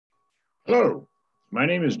Hello, my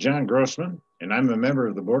name is John Grossman, and I'm a member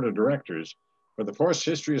of the Board of Directors for the Forest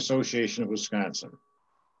History Association of Wisconsin.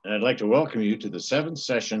 And I'd like to welcome you to the 7th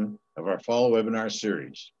session of our fall webinar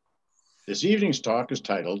series. This evening's talk is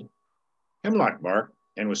titled Hemlock Bark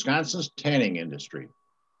and Wisconsin's Tanning Industry.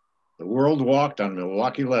 The World Walked on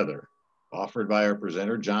Milwaukee Leather, offered by our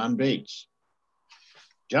presenter, John Bates.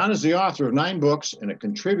 John is the author of 9 books and a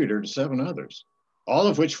contributor to 7 others, all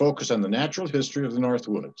of which focus on the natural history of the North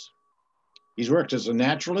Woods. He's worked as a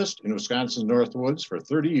naturalist in Wisconsin's North Woods for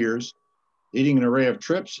 30 years, leading an array of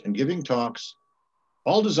trips and giving talks,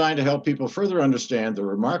 all designed to help people further understand the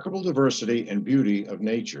remarkable diversity and beauty of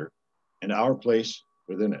nature and our place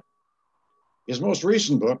within it. His most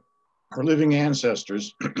recent book, Our Living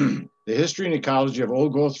Ancestors, The History and Ecology of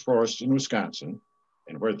Old Growth Forests in Wisconsin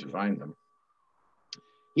and Where to Find Them.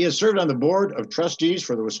 He has served on the Board of Trustees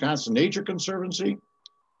for the Wisconsin Nature Conservancy,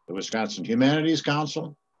 the Wisconsin Humanities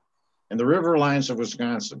Council, and the River Alliance of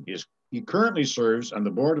Wisconsin. He currently serves on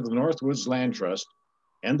the board of the Northwoods Land Trust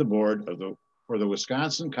and the board for the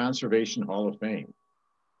Wisconsin Conservation Hall of Fame.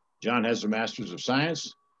 John has a Master's of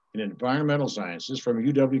Science in Environmental Sciences from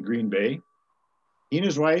UW Green Bay. He and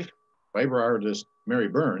his wife, fiber artist Mary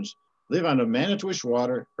Burns, live on the Manitowish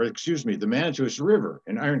River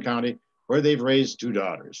in Iron County, where they've raised 2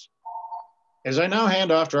 daughters. As I now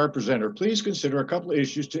hand off to our presenter, please consider a couple of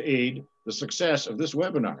issues to aid the success of this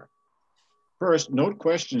webinar. First, note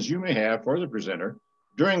questions you may have for the presenter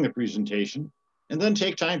during the presentation, and then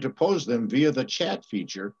take time to pose them via the chat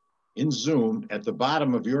feature in Zoom at the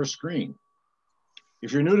bottom of your screen.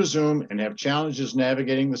 If you're new to Zoom and have challenges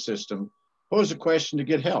navigating the system, pose a question to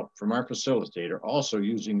get help from our facilitator, also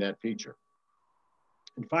using that feature.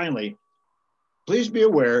 And finally, please be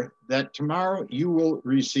aware that tomorrow you will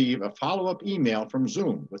receive a follow-up email from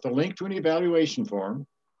Zoom with a link to an evaluation form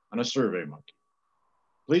on a SurveyMonkey.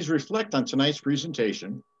 Please reflect on tonight's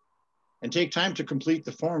presentation and take time to complete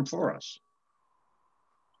the form for us.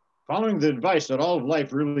 Following the advice that all of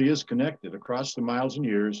life really is connected across the miles and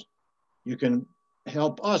years, you can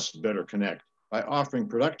help us better connect by offering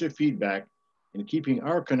productive feedback and keeping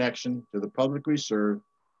our connection to the public we serve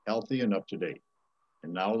healthy and up to date.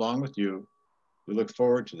 And now, along with you, we look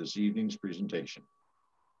forward to this evening's presentation.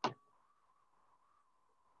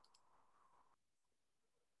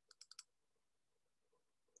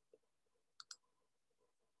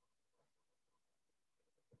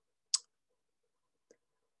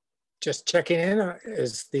 Just checking in,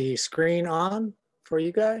 is the screen on for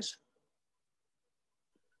you guys?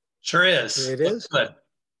 Sure is. It is? Good.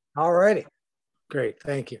 All righty, great,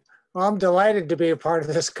 thank you. Well, I'm delighted to be a part of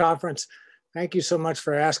this conference. Thank you so much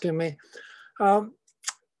for asking me. I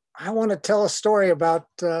want to tell a story about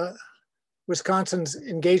Wisconsin's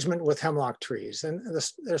engagement with hemlock trees. And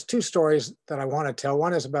there's 2 stories that I want to tell.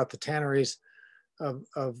 One is about the tanneries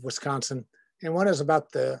of Wisconsin, and one is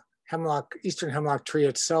about the eastern hemlock tree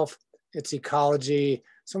itself, its ecology,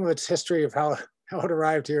 some of its history of how it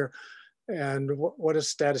arrived here, and what its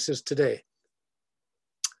status is today.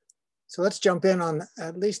 So let's jump in on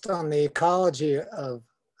at least on the ecology of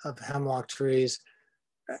hemlock trees.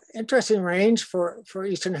 Interesting range for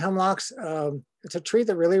eastern hemlocks. It's a tree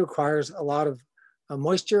that really requires a lot of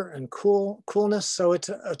moisture and coolness. So it's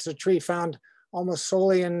a tree found almost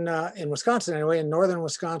solely in Wisconsin anyway, in northern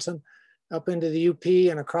Wisconsin, up into the UP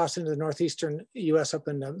and across into the northeastern US, up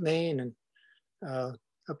into Maine and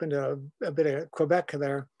up into a bit of Quebec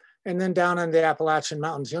there, and then down in the Appalachian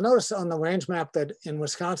Mountains. You'll notice on the range map that in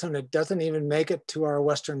Wisconsin, it doesn't even make it to our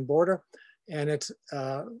western border, and it's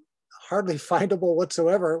hardly findable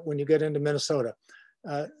whatsoever when you get into Minnesota.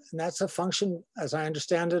 And that's a function, as I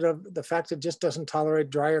understand it, of the fact it just doesn't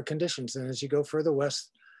tolerate drier conditions. And as you go further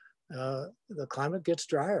west, the climate gets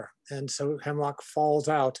drier. And so hemlock falls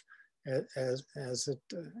out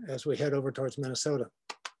as we head over towards Minnesota.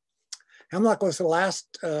 Hemlock was the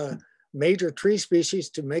last major tree species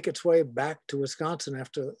to make its way back to Wisconsin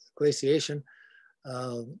after glaciation.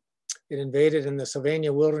 It invaded in the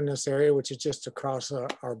Sylvania Wilderness area, which is just across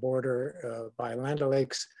our border by Land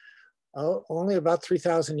O'Lakes, only about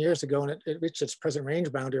 3,000 years ago, and it reached its present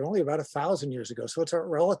range boundary only about 1,000 years ago. So it's a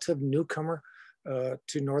relative newcomer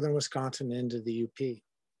to northern Wisconsin into the UP.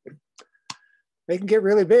 They can get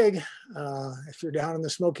really big. If you're down in the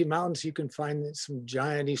Smoky Mountains, you can find some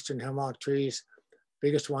giant eastern hemlock trees.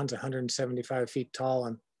 Biggest one's 175 feet tall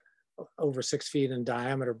and over 6 feet in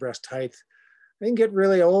diameter breast height. They can get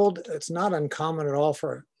really old. It's not uncommon at all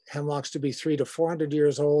for hemlocks to be 300 to 400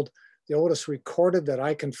 years old. The oldest recorded that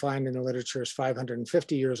I can find in the literature is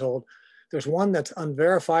 550 years old. There's one that's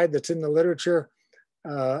unverified that's in the literature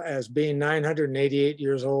as being 988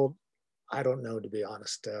 years old. I don't know, to be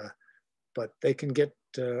honest. but they can get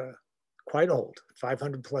quite old,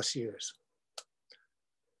 500 plus years.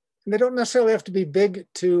 And they don't necessarily have to be big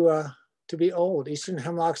to be old. Eastern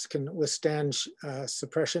hemlocks can withstand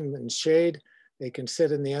suppression and shade. They can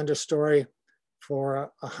sit in the understory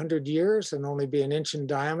for 100 years and only be an inch in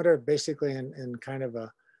diameter, basically in kind of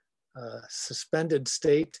a suspended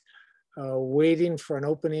state, waiting for an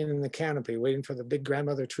opening in the canopy, waiting for the big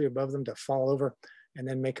grandmother tree above them to fall over and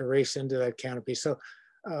then make a race into that canopy. So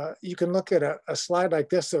you can look at a slide like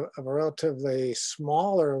this of a relatively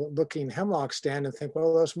smaller looking hemlock stand and think,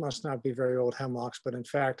 well, those must not be very old hemlocks, but in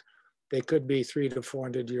fact, they could be 300 to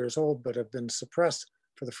 400 years old, but have been suppressed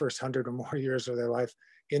for the first 100 or more years of their life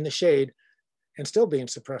in the shade and still being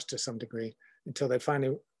suppressed to some degree until they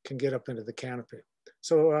finally can get up into the canopy.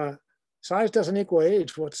 So size doesn't equal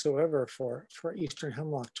age whatsoever for eastern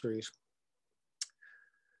hemlock trees.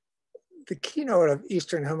 The keynote of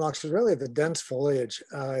eastern hemlocks is really the dense foliage.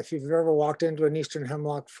 If you've ever walked into an eastern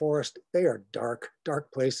hemlock forest, they are dark,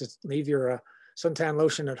 dark places. Leave your suntan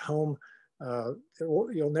lotion at home.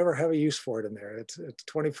 You'll never have a use for it in there. It's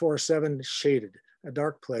 24/7 shaded, a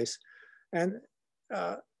dark place. And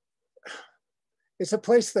it's a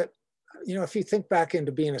place that, you know, if you think back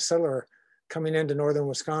into being a settler coming into northern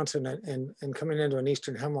Wisconsin and coming into an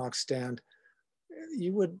eastern hemlock stand,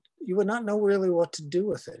 you would not know really what to do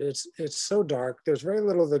with it. It's so dark. There's very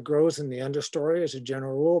little that grows in the understory as a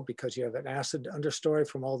general rule because you have an acid understory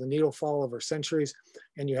from all the needle fall over centuries,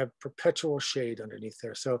 and you have perpetual shade underneath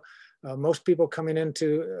there. So most people coming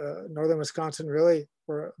into northern Wisconsin really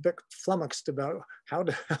were a bit flummoxed about how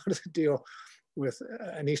to deal with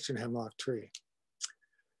an eastern hemlock tree.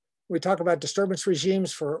 We talk about disturbance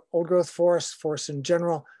regimes for old growth forests in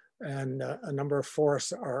general, and a number of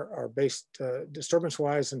forests are based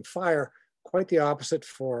disturbance-wise in fire. Quite the opposite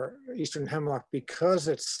for eastern hemlock because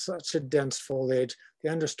it's such a dense foliage. The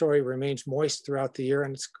understory remains moist throughout the year,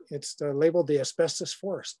 and it's labeled the asbestos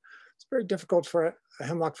forest. It's very difficult for a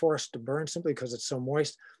hemlock forest to burn simply because it's so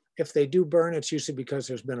moist. If they do burn, it's usually because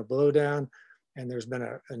there's been a blowdown and there's been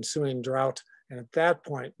an ensuing drought. And at that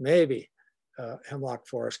point, maybe hemlock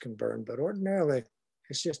forest can burn, but ordinarily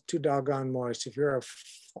it's just too doggone moist. If you're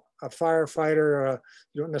a firefighter,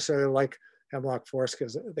 you don't necessarily like hemlock forest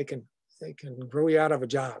because they can grow you out of a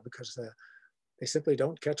job because they simply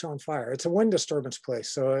don't catch on fire. It's a wind disturbance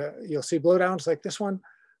place. So you'll see blowdowns like this one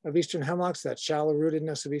of eastern hemlocks. That shallow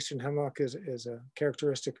rootedness of eastern hemlock is a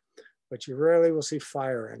characteristic, but you rarely will see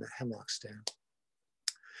fire in a hemlock stand.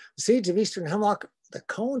 The seeds of eastern hemlock, the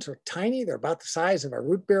cones are tiny. They're about the size of a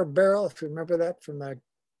root beer barrel, if you remember that from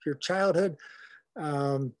your childhood.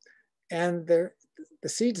 And the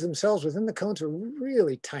seeds themselves within the cones are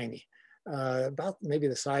really tiny, about maybe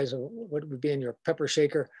the size of what would be in your pepper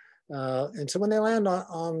shaker. And so when they land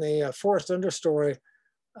on the forest understory,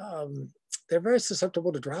 they're very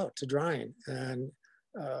susceptible to drought, to drying. And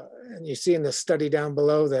you see in the study down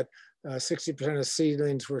below that 60% of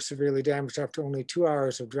seedlings were severely damaged after only 2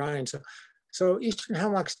 hours of drying. So eastern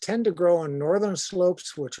hemlocks tend to grow on northern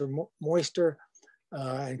slopes, which are moister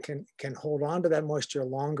and can hold on to that moisture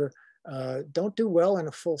longer. Don't do well in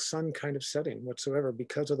a full sun kind of setting whatsoever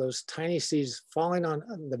because of those tiny seeds falling on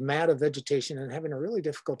the mat of vegetation and having a really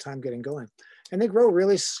difficult time getting going. And they grow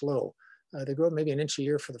really slow. They grow maybe an inch a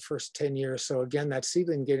year for the first 10 years. So again, that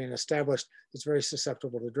seedling getting established is very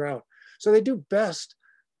susceptible to drought. So they do best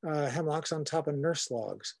hemlocks on top of nurse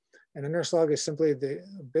logs. And a nurse log is simply the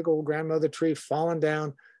big old grandmother tree falling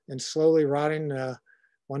down and slowly rotting.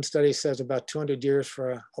 One study says about 200 years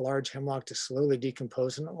for a large hemlock to slowly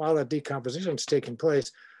decompose. And while that decomposition is taking place,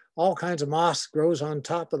 all kinds of moss grows on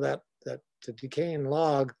top of that decaying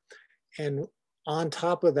log. And on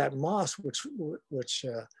top of that moss, which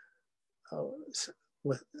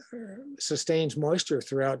sustains moisture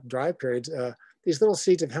throughout dry periods, these little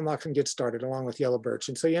seeds of hemlock can get started along with yellow birch.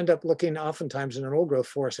 And so you end up looking oftentimes in an old growth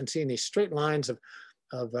forest and seeing these straight lines of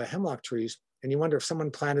hemlock trees. And you wonder if someone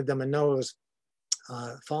planted them and knows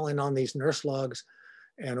falling on these nurse logs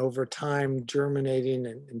and over time germinating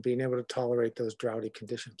and being able to tolerate those droughty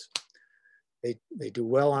conditions. They do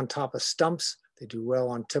well on top of stumps. They do well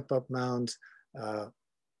on tip-up mounds,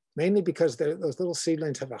 mainly because those little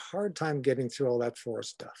seedlings have a hard time getting through all that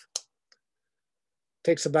forest stuff.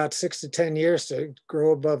 Takes about 6 to 10 years to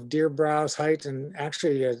grow above deer browse height, and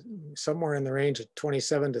actually somewhere in the range of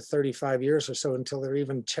 27 to 35 years or so until they're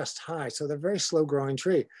even chest high. So they're a very slow growing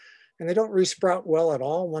tree. And they don't resprout well at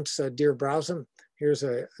all once deer browse them. Here's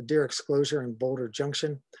a deer exclosure in Boulder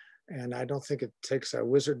Junction. And I don't think it takes a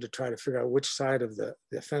wizard to try to figure out which side of the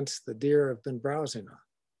fence the deer have been browsing on.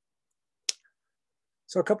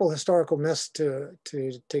 So a couple of historical myths to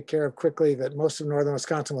take care of quickly, that most of northern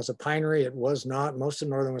Wisconsin was a pinery. It was not. Most of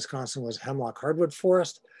northern Wisconsin was hemlock hardwood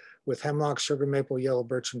forest, with hemlock, sugar maple, yellow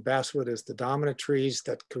birch, and basswood as the dominant trees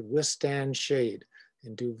that could withstand shade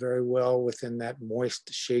and do very well within that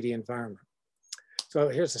moist, shady environment. So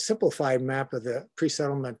here's a simplified map of the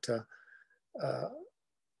pre-settlement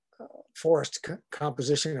forest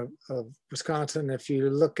composition of Wisconsin. If you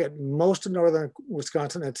look at most of northern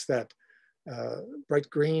Wisconsin, it's that bright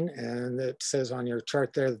green, and it says on your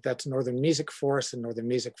chart there that that's northern mesic forest, and northern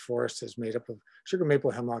mesic forest is made up of sugar maple,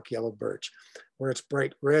 hemlock, yellow birch. Where it's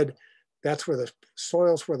bright red, that's where the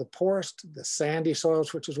soils were the poorest, the sandy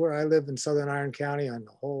soils, which is where I live in southern Iron County on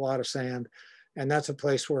a whole lot of sand. And that's a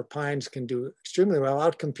place where pines can do extremely well,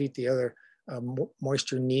 outcompete the other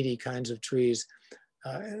moisture needy kinds of trees,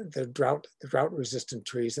 the drought resistant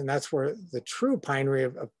trees. And that's where the true pinery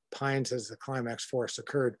of pines as the climax forest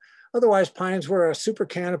occurred. Otherwise, pines were a super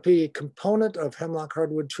canopy component of hemlock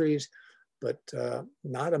hardwood trees, but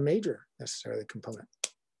not a major necessarily component.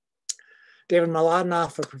 David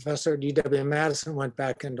Mladenov, a professor at UW-Madison, went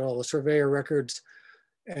back into all the surveyor records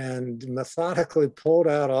and methodically pulled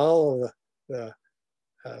out all of the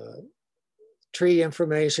tree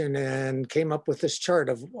information and came up with this chart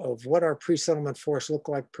of what our pre-settlement forests look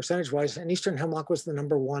like percentage-wise. And eastern hemlock was the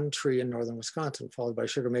 #1 tree in northern Wisconsin, followed by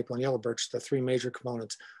sugar maple and yellow birch, the 3 major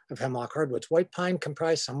components of hemlock hardwoods. White pine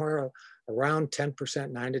comprised somewhere around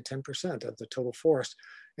 10%, 9 to 10% of the total forest.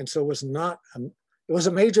 And so it was not, it was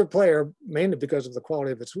a major player, mainly because of the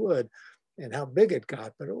quality of its wood and how big it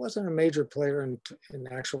got, but it wasn't a major player in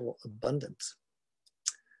actual abundance.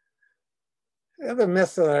 The other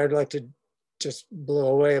myth that I'd like to just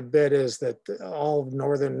blow away a bit is that all of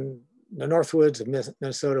the Northwoods of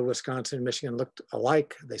Minnesota, Wisconsin, Michigan looked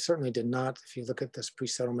alike. They certainly did not. If you look at this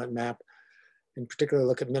pre-settlement map, in particular,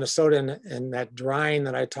 look at Minnesota and that drying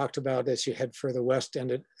that I talked about as you head further west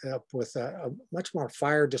ended up with a much more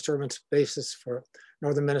fire disturbance basis for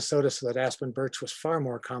northern Minnesota, so that aspen birch was far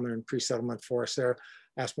more common in pre-settlement forests there.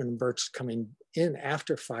 Aspen and birch coming in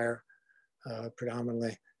after fire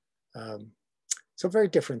predominantly. So very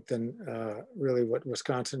different than really what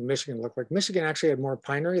Wisconsin and Michigan looked like. Michigan actually had more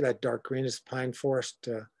pinery. That dark green is pine forest.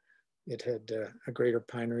 It had a greater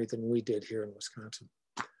pinery than we did here in Wisconsin.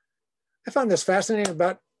 I found this fascinating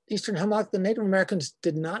about eastern hemlock. The Native Americans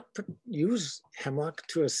did not use hemlock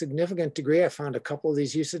to a significant degree. I found a couple of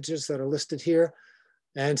these usages that are listed here.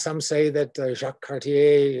 And some say that Jacques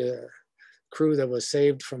Cartier, crew that was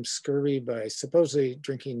saved from scurvy by supposedly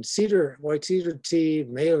drinking white cedar tea,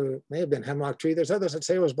 may have been hemlock tree. There's others that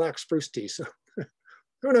say it was black spruce tea, so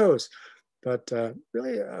who knows? But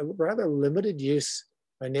really a rather limited use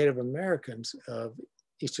by Native Americans of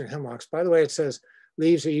eastern hemlocks. By the way, it says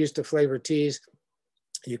leaves are used to flavor teas.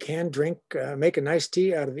 You can make a nice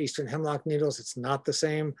tea out of eastern hemlock needles. It's not the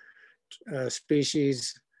same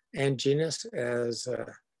species and genus as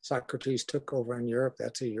Socrates took over in Europe.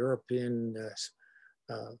 That's a European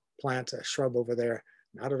plant, a shrub over there,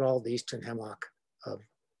 not at all the eastern hemlock of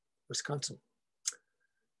Wisconsin.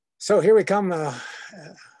 So here we come,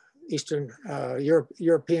 Eastern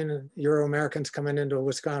European, Euro-Americans coming into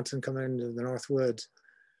Wisconsin, coming into the Northwoods.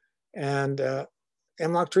 And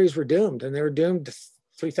hemlock trees were doomed, and they were doomed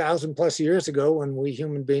 3,000 plus years ago when we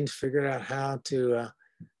human beings figured out how to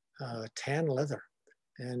tan leather.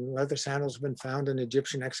 And leather sandals have been found in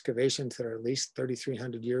Egyptian excavations that are at least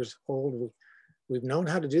 3,300 years old. We've known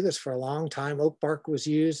how to do this for a long time. Oak bark was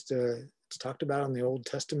used. It's talked about in the Old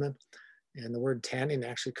Testament. And the word tanning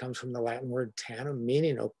actually comes from the Latin word tannum,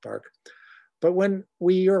 meaning oak bark. But when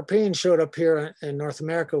we Europeans showed up here in North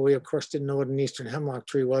America, we of course didn't know what an eastern hemlock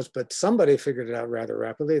tree was, but somebody figured it out rather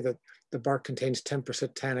rapidly that the bark contains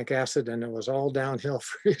 10% tannic acid, and it was all downhill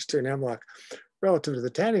for eastern hemlock relative to the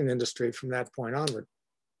tanning industry from that point onward.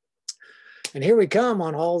 And here we come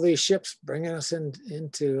on all these ships bringing us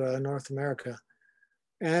into North America.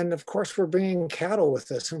 And of course, we're bringing cattle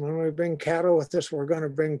with us. And when we bring cattle with us, we're going to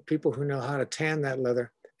bring people who know how to tan that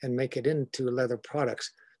leather and make it into leather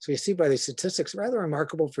products. So you see by these statistics, rather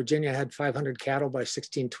remarkable. Virginia had 500 cattle by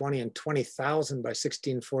 1620 and 20,000 by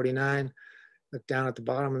 1649. Look down at the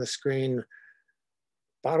bottom of the screen.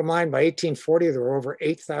 Bottom line, by 1840, there were over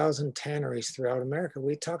 8,000 tanneries throughout America.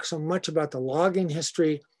 We talk so much about the logging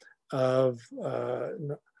history of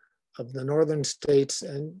the northern states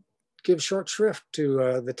and give short shrift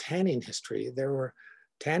to the tanning history.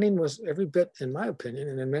 Tanning was every bit, in my opinion,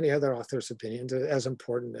 and in many other authors' opinions, as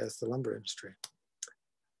important as the lumber industry.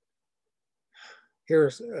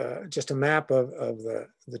 Here's just a map of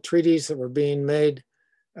the treaties that were being made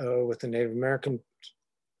with the Native American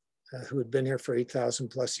who had been here for 8,000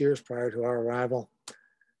 plus years prior to our arrival.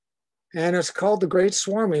 And it's called the Great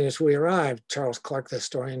Swarming as we arrived. Charles Clark, the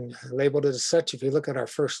historian, labeled it as such. If you look at our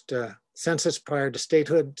first census prior to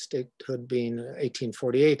statehood being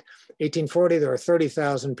 1848, 1840, there were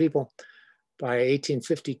 30,000 people. By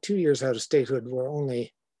 1850, 2 years out of statehood,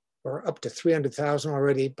 we're up to 300,000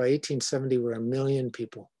 already. By 1870, we're 1 million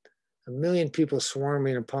people. 1 million people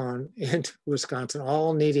swarming upon into Wisconsin,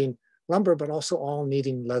 all needing lumber, but also all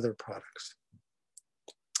needing leather products.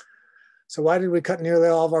 So why did we cut nearly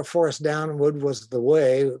all of our forests down? Wood was the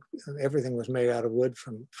way. Everything was made out of wood,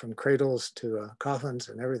 from cradles to coffins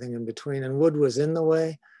and everything in between. And wood was in the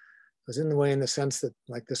way. It was in the way in the sense that,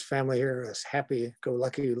 like this family here, this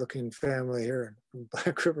happy-go-lucky looking family here in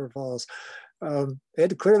Black River Falls, they had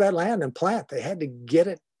to clear that land and plant. They had to get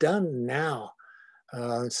it done now.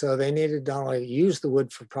 So they needed not only use the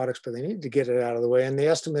wood for products, but they needed to get it out of the way. And the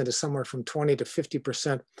estimate is somewhere from 20 to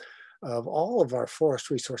 50% of all of our forest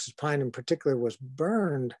resources, pine in particular, was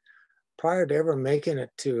burned prior to ever making it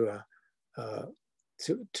to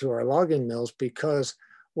our logging mills. Because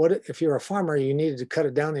what if you're a farmer, you needed to cut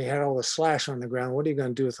it down and you had all the slash on the ground. What are you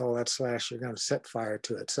going to do with all that slash? You're going to set fire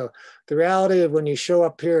to it. So the reality of when you show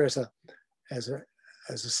up here as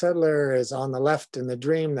a settler is on the left in the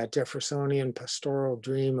dream, that Jeffersonian pastoral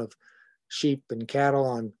dream of sheep and cattle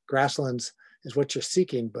on grasslands is what you're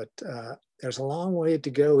seeking. But there's a long way to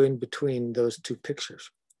go in between those two pictures.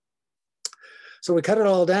 So we cut it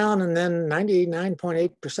all down, and then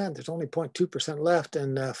 99.8%, there's only 0.2% left,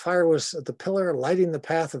 and fire was the pillar lighting the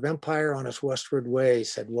path of empire on its westward way,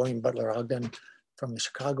 said William Butler Ogden from the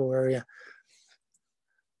Chicago area.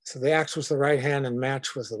 So the axe was the right hand and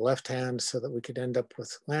match was the left hand, so that we could end up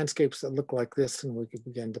with landscapes that look like this and we could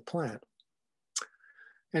begin to plant.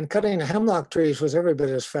 And cutting hemlock trees was every bit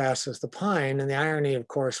as fast as the pine. And the irony, of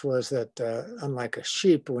course, was that unlike a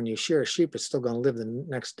sheep, when you shear a sheep, it's still going to live the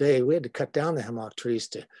next day. We had to cut down the hemlock trees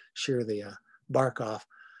to shear the bark off.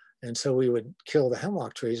 And so we would kill the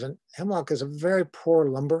hemlock trees. And hemlock is a very poor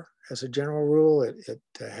lumber as a general rule. It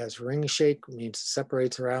has ring shake, means it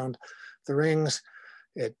separates around the rings.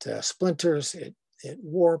 It splinters, it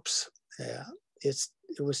warps. It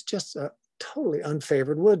was just a totally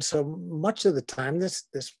unfavored wood. So much of the time, this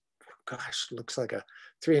gosh, looks like a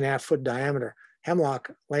 3.5 foot diameter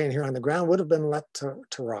hemlock laying here on the ground would have been left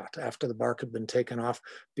to rot after the bark had been taken off,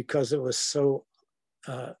 because it was so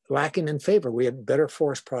lacking in favor. We had better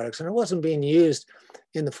forest products, and it wasn't being used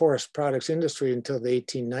in the forest products industry until the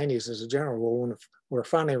 1890s as a general rule, when we were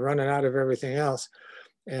finally running out of everything else,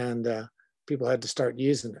 and people had to start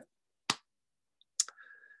using it.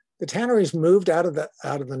 The tanneries moved out of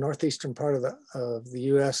the northeastern part of the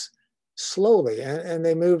U.S. slowly, and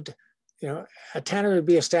they moved. You know, a tannery would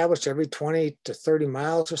be established every 20 to 30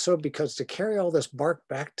 miles or so, because to carry all this bark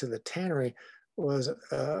back to the tannery was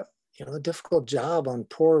a difficult job on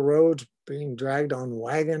poor roads, being dragged on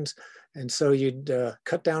wagons. And so you'd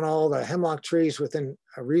cut down all the hemlock trees within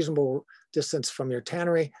a reasonable distance from your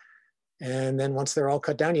tannery. And then once they're all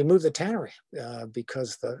cut down, you move the tannery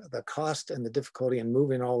because the cost and the difficulty in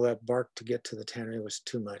moving all that bark to get to the tannery was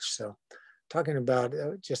too much. So talking about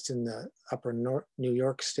just in the upper New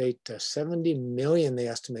York state, 70 million, they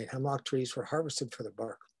estimate, hemlock trees were harvested for the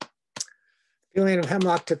bark. Peeling of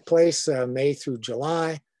hemlock took place May through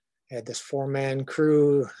July. Had this 4-man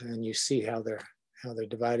crew, and you see how they're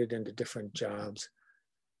divided into different jobs.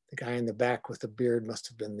 The guy in the back with the beard must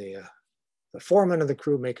have been the foreman of the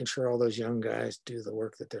crew, making sure all those young guys do the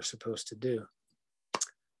work that they're supposed to do.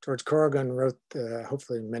 George Corrigan wrote,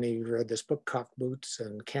 hopefully many of you read this book, Cock Boots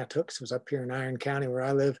and Cant Hooks. It was up here in Iron County where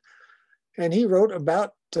I live. And he wrote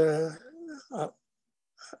about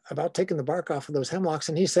taking the bark off of those hemlocks.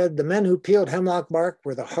 And he said, the men who peeled hemlock bark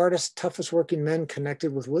were the hardest, toughest working men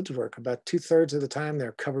connected with woods work. About 2/3 of the time,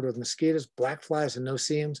 they're covered with mosquitoes, black flies, and no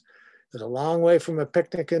seams. It was a long way from a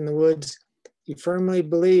picnic in the woods. He firmly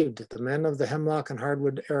believed that the men of the hemlock and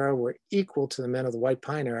hardwood era were equal to the men of the white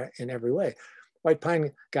pine era in every way. White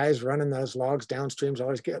pine guys running those logs downstreams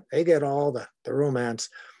always get all the romance,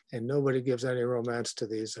 and nobody gives any romance to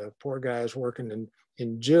these poor guys working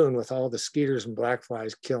in June with all the skeeters and black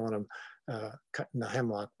flies killing them, cutting the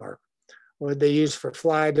hemlock bark. What did they use for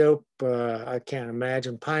fly dope? I can't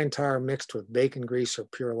imagine. Pine tar mixed with bacon grease or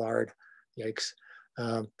pure lard. Yikes.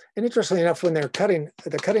 And interestingly enough, when they're cutting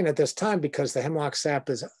at this time, because the hemlock sap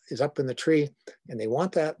is up in the tree and they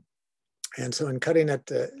want that. And so in cutting it,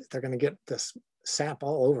 they're going to get this sap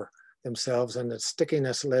all over themselves, and the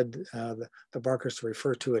stickiness led the barkers to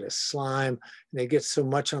refer to it as slime. And they get so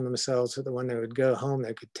much on themselves that when they would go home,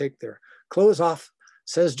 they could take their clothes off,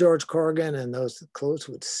 says George Corrigan, and those clothes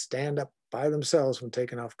would stand up by themselves when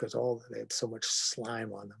taken off because they had so much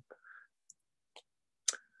slime on them.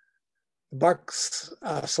 The bark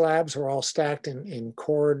slabs were all stacked in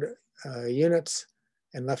cord units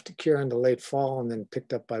and left to cure into late fall, and then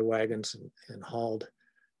picked up by wagons and hauled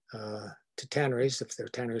to tanneries if their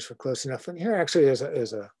tanneries were close enough. And here actually is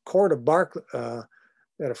a cord of bark that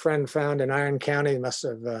a friend found in Iron County. It must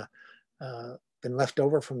have been left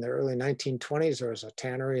over from the early 1920s. There was a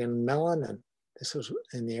tannery in Mellon, and this was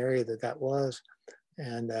in the area that was.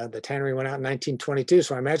 And the tannery went out in 1922.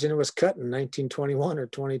 So I imagine it was cut in 1921 or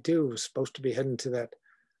 22. It was supposed to be heading to that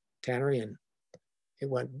tannery, and it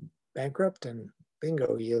went bankrupt, and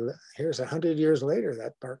bingo, here's 100 years later,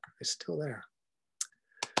 that bark is still there.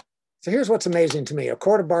 So here's what's amazing to me. A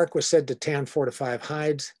cord of bark was said to tan 4 to 5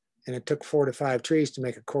 hides, and it took 4 to 5 trees to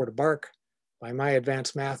make a cord of bark. By my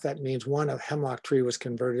advanced math, that means one hemlock tree was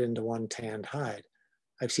converted into one tanned hide.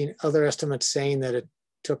 I've seen other estimates saying that it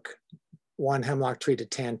took one hemlock tree to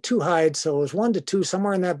tan 2 hides, so it was 1 to 2,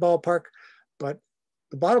 somewhere in that ballpark. But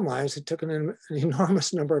the bottom line is it took an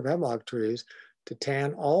enormous number of hemlock trees to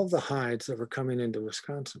tan all the hides that were coming into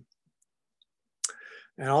Wisconsin.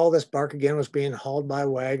 And all this bark again was being hauled by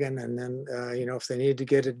wagon, and then if they needed to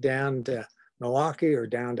get it down to Milwaukee or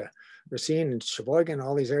down to Racine and Sheboygan,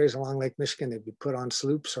 all these areas along Lake Michigan, they'd be put on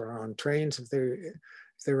sloops or on trains if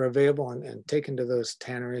they were available, and taken to those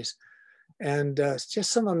tanneries. And it's just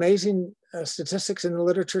some amazing statistics in the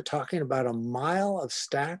literature talking about a mile of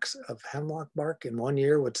stacks of hemlock bark in 1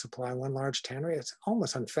 year would supply one large tannery. It's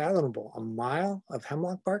almost unfathomable. A mile of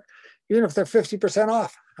hemlock bark, even if they're 50%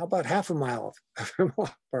 off. How about half a mile of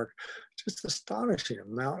hemlock bark? Just astonishing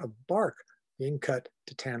amount of bark being cut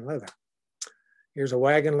to tan leather. Here's a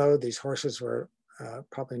wagon load. These horses were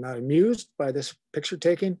probably not amused by this picture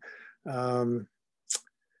taking.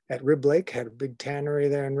 At Rib Lake, had a big tannery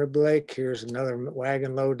there in Rib Lake. Here's another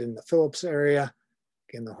wagon load in the Phillips area.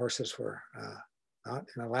 Again, the horses were not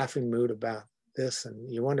in a laughing mood about this.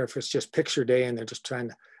 And you wonder if it's just picture day and they're just trying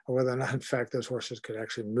to, or whether or not, in fact, those horses could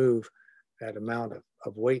actually move that amount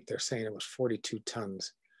of weight. They're saying it was 42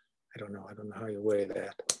 tons. I don't know how you weigh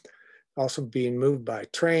that. Also being moved by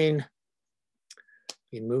train,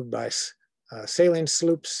 being moved by sailing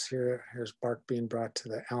sloops. Here's bark being brought to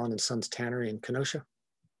the Allen & Sons Tannery in Kenosha.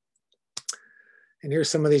 And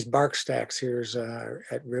here's some of these bark stacks. Here's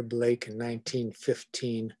at Rib Lake in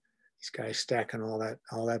 1915. These guys stacking all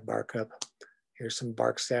that bark up. Here's some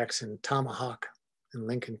bark stacks in Tomahawk in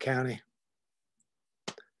Lincoln County.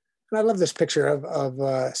 And I love this picture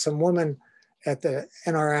of some woman at the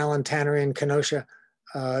N.R. Allen Tannery in Kenosha.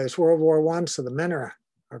 It's World War I, so the men are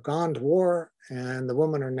gone to war, and the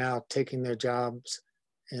women are now taking their jobs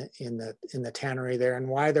in the tannery there. And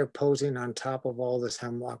why they're posing on top of all this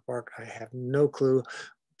hemlock bark, I have no clue,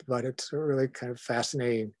 but it's a really kind of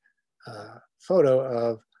fascinating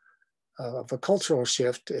photo of a cultural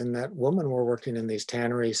shift in that women were working in these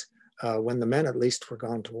tanneries when the men at least were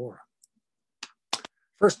gone to war.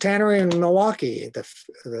 First tannery in Milwaukee,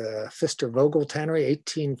 the Pfister-Vogel Tannery,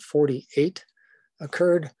 1848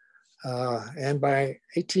 occurred. And by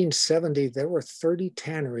 1870, there were 30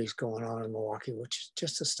 tanneries going on in Milwaukee, which is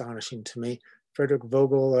just astonishing to me. Frederick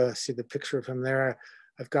Vogel, see the picture of him there.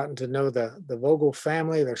 I've gotten to know the Vogel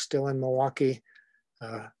family. They're still in Milwaukee.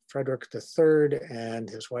 Frederick III and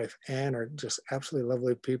his wife Anne are just absolutely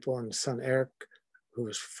lovely people. And son Eric, who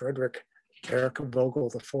is Frederick Eric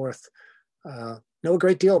Vogel IV, know a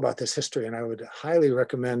great deal about this history. And I would highly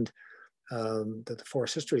recommend that the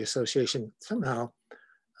Forest History Association somehow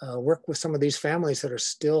work with some of these families that are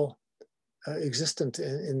still existent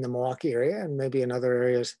in the Milwaukee area and maybe in other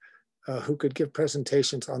areas who could give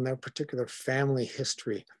presentations on their particular family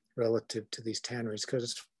history relative to these tanneries, because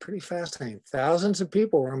it's pretty fascinating. Thousands of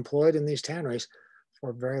people were employed in these tanneries for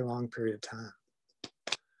a very long period of time.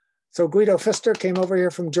 So Guido Pfister came over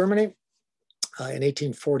here from Germany in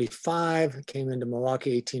 1845, came into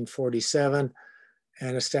Milwaukee 1847,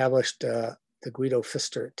 and established the Guido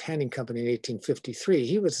Pfister Tanning Company in 1853.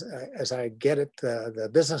 He was, as I get it, the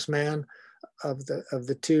businessman of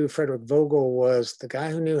the two. Frederick Vogel was the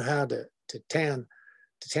guy who knew how to tan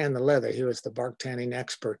the leather. He was the bark tanning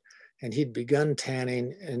expert, and he'd begun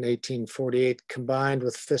tanning in 1848, combined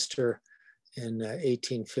with Pfister in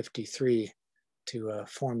 1853 to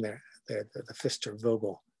form the Pfister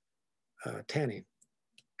Vogel Tanning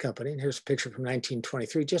Company. And here's a picture from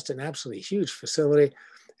 1923, just an absolutely huge facility.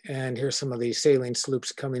 And here's some of these sailing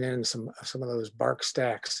sloops coming in, some of those bark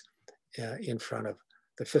stacks in front of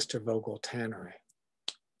the Pfister Vogel Tannery.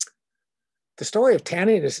 The story of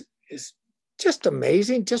tanning is just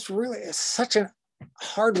amazing. Just really, it's such a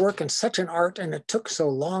hard work and such an art, and it took so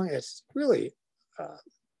long. It's really,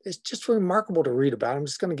 it's just remarkable to read about. I'm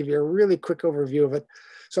just going to give you a really quick overview of it.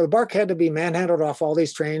 So the bark had to be manhandled off all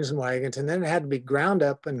these trains and wagons, and then it had to be ground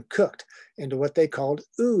up and cooked into what they called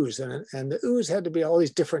ooze. And the ooze had to be all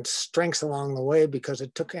these different strengths along the way, because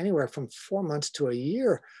it took anywhere from 4 months to a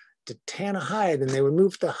year to tan a hide. And they would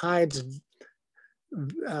move the hides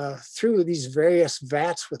through these various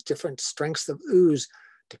vats with different strengths of ooze,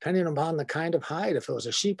 depending upon the kind of hide, if it was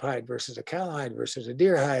a sheep hide versus a cow hide versus a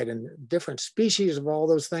deer hide, and different species of all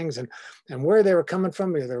those things, and where they were coming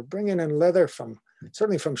from. They were bringing in leather from,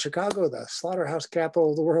 certainly from Chicago, the slaughterhouse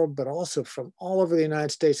capital of the world, but also from all over the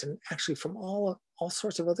United States, and actually from all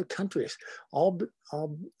sorts of other countries. All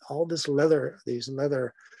this leather, these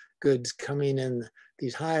leather goods coming in,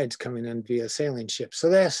 these hides coming in via sailing ships. So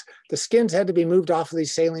the skins had to be moved off of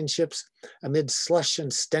these sailing ships amid slush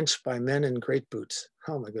and stench by men in great boots.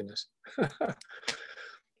 Oh my goodness.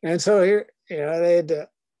 And so here, they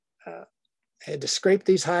had to scrape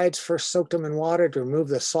these hides, first soak them in water to remove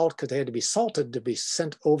the salt, because they had to be salted to be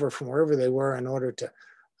sent over from wherever they were in order to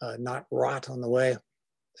not rot on the way.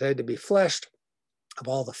 They had to be fleshed of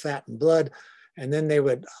all the fat and blood, and then they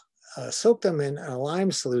would soak them in a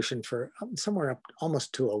lime solution for somewhere up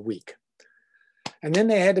almost to a week. And then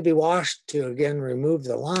they had to be washed to, again, remove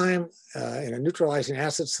the lime in a neutralizing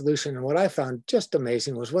acid solution. And what I found just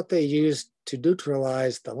amazing was what they used to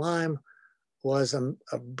neutralize the lime was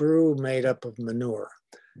a brew made up of manure.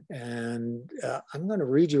 And I'm going to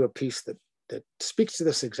read you a piece that speaks to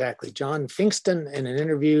this exactly. John Fingston, in an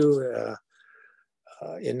interview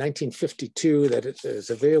in 1952 that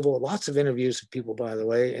is available, lots of interviews of people, by the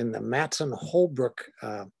way, in the Matson Holbrook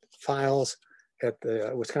files at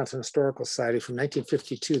the Wisconsin Historical Society from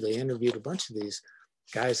 1952. They interviewed a bunch of these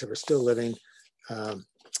guys that were still living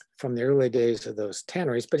from the early days of those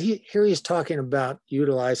tanneries. But here he's talking about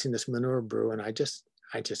utilizing this manure brew, and I just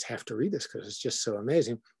have to read this because it's just so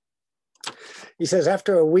amazing. He says,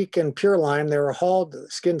 after a week in pure lime, they were hauled,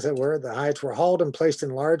 the hides were hauled and placed in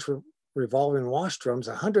large revolving wash drums,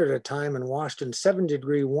 100 at a time, and washed in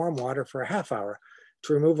 70-degree warm water for a half hour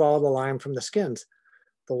to remove all the lime from the skins.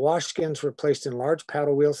 The wash skins were placed in large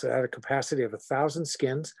paddle wheels that had a capacity of 1,000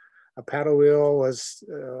 skins. A paddle wheel was,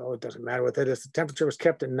 it doesn't matter what that is, the temperature was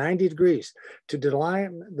kept at 90 degrees. To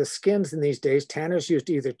delime the skins in these days, tanners used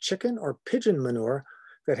either chicken or pigeon manure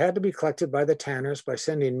that had to be collected by the tanners by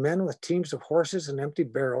sending men with teams of horses and empty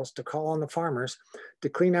barrels to call on the farmers to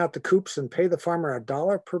clean out the coops and pay the farmer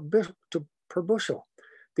 $1 per bushel.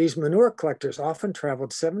 These manure collectors often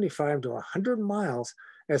traveled 75 to 100 miles,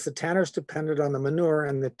 as the tanners depended on the manure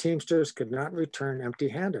and the teamsters could not return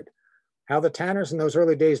empty-handed. How the tanners in those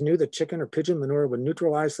early days knew that chicken or pigeon manure would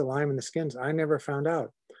neutralize the lime in the skins, I never found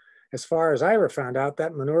out. As far as I ever found out,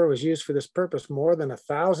 that manure was used for this purpose more than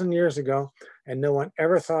 1,000 years ago, and no one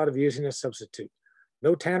ever thought of using a substitute.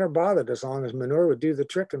 No tanner bothered as long as manure would do the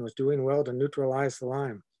trick and was doing well to neutralize the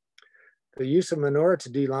lime. The use of manure to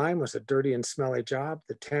de-lime was a dirty and smelly job.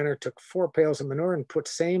 The tanner took 4 pails of manure and put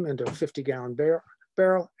same into a 50-gallon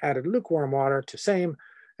barrel, added lukewarm water to same,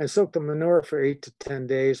 and soaked the manure for 8 to 10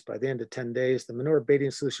 days. By the end of 10 days, the manure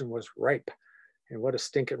baiting solution was ripe. And what a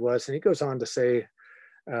stink it was. And he goes on to say,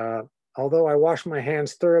 although I washed my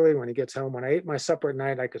hands thoroughly when he gets home, when I ate my supper at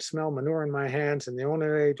night, I could smell manure in my hands, and the only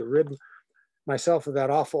way to rid myself of that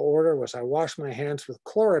awful odor was I washed my hands with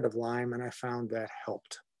chloride of lime, and I found that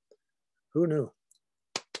helped. Who knew?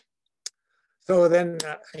 So then,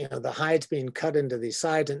 the hides being cut into these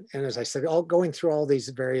sides, and as I said, all going through all these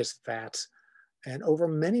various vats, and over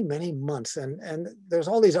many, many months, and there's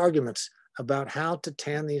all these arguments about how to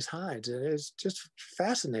tan these hides. It is just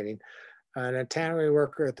fascinating. And a tannery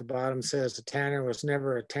worker at the bottom says the tanner was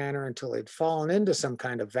never a tanner until they'd fallen into some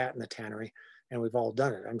kind of vat in the tannery, and we've all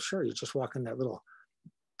done it. I'm sure you just walk in that little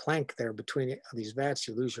plank there between these vats,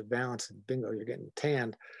 you lose your balance, and bingo, you're getting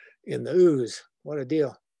tanned in the ooze. What a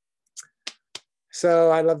deal. So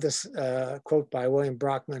I love this quote by William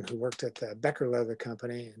Brockman, who worked at the Becker Leather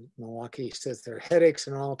Company in Milwaukee. He says, there are headaches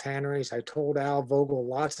in all tanneries. I told Al Vogel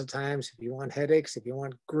lots of times, if you want headaches, if you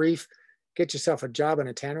want grief, get yourself a job in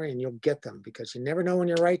a tannery and you'll get them, because you never know when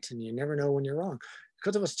you're right and you never know when you're wrong,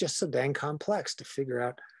 because it was just so dang complex to figure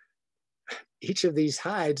out each of these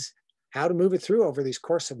hides, how to move it through over these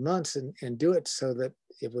course of months and do it so that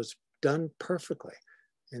it was done perfectly.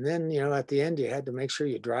 And then, at the end, you had to make sure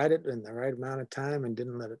you dried it in the right amount of time and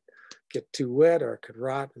didn't let it get too wet or it could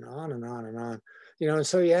rot, and on and on and on. And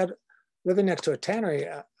so you had, living next to a tannery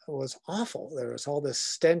was awful. There was all this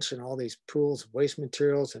stench and all these pools of waste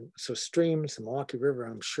materials. And so streams, the Milwaukee River,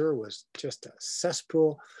 I'm sure, was just a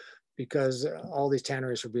cesspool, because all these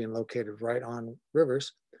tanneries were being located right on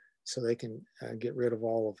rivers, so they can get rid of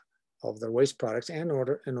all of their waste products, and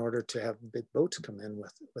in order to have big boats come in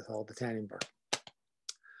with all the tanning bark.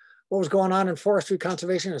 what was going on in forestry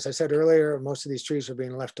conservation. As I said earlier, most of these trees are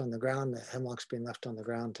being left on the ground. The hemlock's being left on the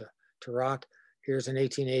ground to rot. Here's an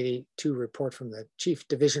 1882 report from the Chief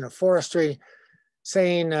Division of Forestry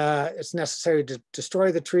saying it's necessary to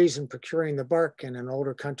destroy the trees and procuring the bark, and in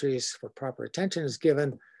older countries where proper attention is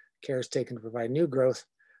given, care is taken to provide new growth.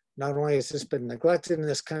 Not only has this been neglected in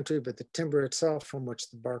this country, but the timber itself from which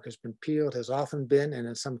the bark has been peeled has often been, and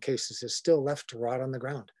in some cases is still left to rot on the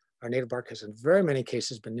ground. Our native bark has in very many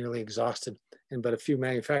cases been nearly exhausted, and but a few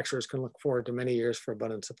manufacturers can look forward to many years for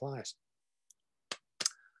abundant supplies.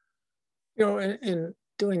 You know, in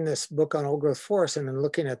doing this book on old growth forests and then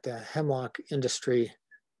looking at the hemlock industry,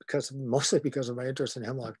 mostly because of my interest in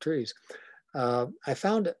hemlock trees, I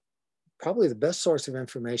found probably the best source of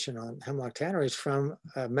information on hemlock tanneries from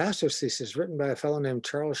a master's thesis written by a fellow named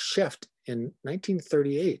Charles Scheft in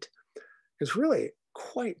 1938. It's really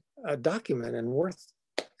quite a document, and worth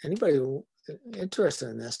anybody interested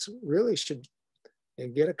in this really should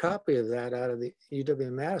get a copy of that out of the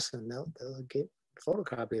UW-Madison. They'll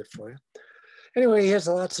photocopy it for you. Anyway, he has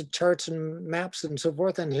lots of charts and maps and so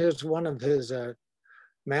forth, and here's one of his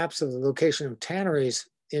maps of the location of tanneries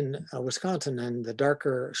in Wisconsin, and the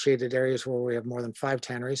darker shaded areas where we have more than 5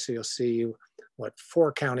 tanneries. So you'll see what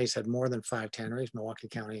 4 counties had more than 5 tanneries, Milwaukee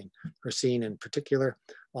County and Racine in particular,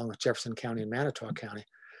 along with Jefferson County and Manitowoc County.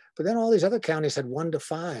 But then all these other counties had 1 to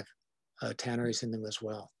 5 tanneries in them as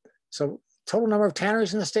well. So total number of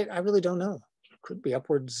tanneries in the state, I really don't know. Could be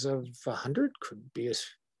upwards of 100, could be as,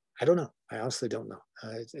 I don't know. I honestly don't know.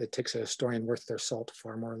 It takes a historian worth their salt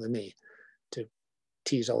far more than me to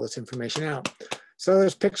tease all this information out. So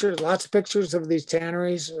there's pictures, lots of pictures of these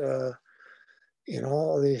tanneries, in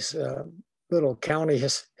all these little county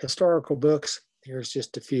historical books. Here's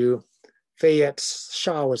just a few. Fayette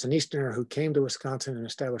Shaw was an Easterner who came to Wisconsin and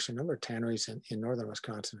established a number of tanneries in northern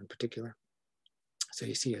Wisconsin in particular. So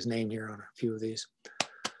you see his name here on a few of these.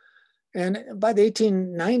 And by the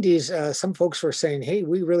 1890s, some folks were saying, hey,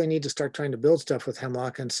 we really need to start trying to build stuff with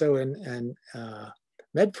hemlock. And so in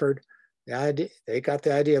Medford, they got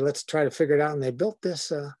the idea, let's try to figure it out. And they built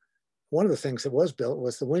this, one of the things that was built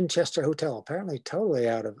was the Winchester Hotel, apparently totally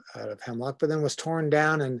out of hemlock, but then was torn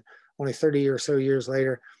down and only 30 or so years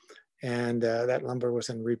later. And that lumber was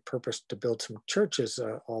then repurposed to build some churches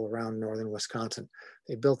all around northern Wisconsin.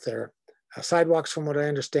 They built their sidewalks, from what I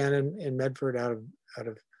understand, in Medford out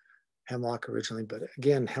of hemlock originally. But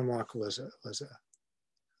again, hemlock was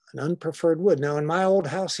an unpreferred wood. Now, in my old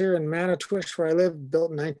house here in Manitowish, where I live, built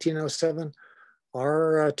in 1907,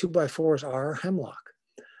 our 2x4s are hemlock.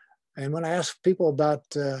 And when I ask people about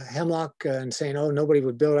hemlock and saying, oh, nobody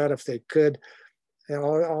would build out if they could,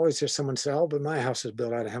 always hear someone say, oh, but my house is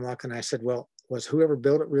built out of hemlock. And I said, well, was whoever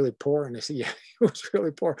built it really poor? And they said, yeah, it was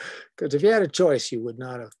really poor. Because if you had a choice, you would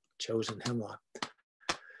not have chosen hemlock.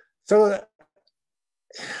 So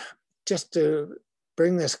just to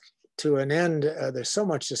bring this to an end, there's so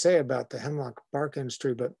much to say about the hemlock bark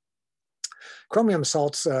industry, but chromium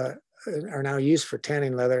salts are now used for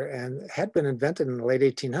tanning leather and had been invented in the late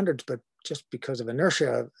 1800s, but just because of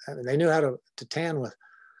inertia, I mean, they knew how to tan with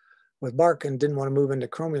bark and didn't want to move into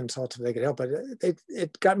chromium salts if they could help it.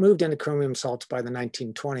 It got moved into chromium salts by the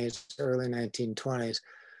 1920s, early 1920s.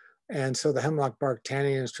 And so the hemlock bark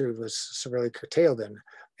tanning industry was severely curtailed.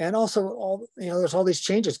 And also, there's all these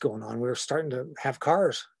changes going on. We're starting to have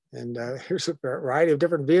cars, and here's a variety of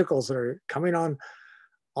different vehicles that are coming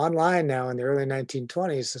online now in the early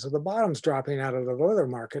 1920s. So the bottom's dropping out of the leather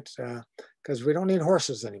market because we don't need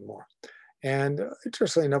horses anymore. And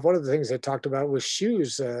interestingly enough, one of the things they talked about was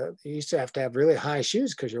shoes. You used to have really high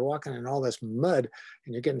shoes because you're walking in all this mud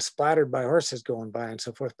and you're getting splattered by horses going by and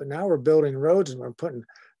so forth. But now we're building roads and we're putting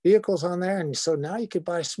vehicles on there. And so now you could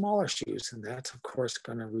buy smaller shoes. And that's, of course,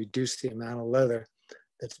 going to reduce the amount of leather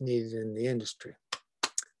that's needed in the industry.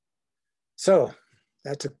 So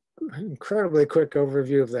that's an incredibly quick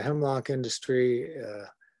overview of the hemlock industry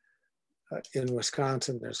in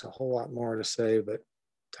Wisconsin. There's a whole lot more to say, but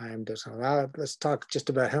time doesn't allow it. Let's talk just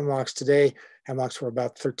about hemlocks today. Hemlocks were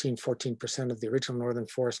about 13–14% of the original northern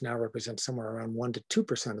forest, now represent somewhere around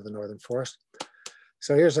 1–2% of the northern forest.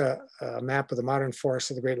 So here's a map of the modern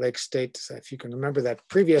forests of the Great Lakes states. If you can remember that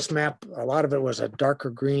previous map, a lot of it was a darker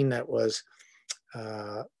green that was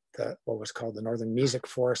what was called the northern mesic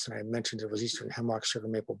forest. And I mentioned it was eastern hemlock, sugar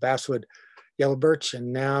maple, basswood, yellow birch.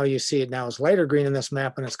 And now you see it now is lighter green in this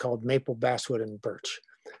map, and it's called maple, basswood, and birch,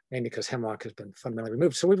 mainly because hemlock has been fundamentally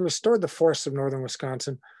removed. So we've restored the forests of northern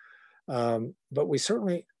Wisconsin, but we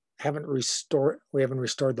certainly haven't restored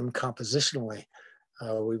them compositionally.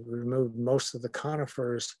 We've removed most of the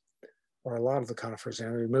conifers, or a lot of the conifers,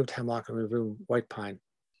 and we removed hemlock and we removed white pine.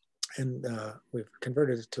 and we've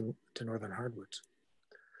converted it to northern hardwoods.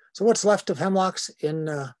 So what's left of hemlocks in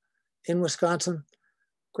Wisconsin?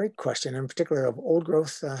 Great question, in particular of old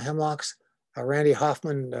growth hemlocks. Randy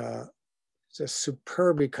Hoffman is a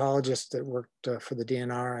superb ecologist that worked for the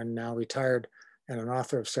DNR and now retired, and an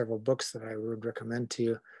author of several books that I would recommend to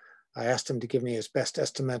you. I asked him to give me his best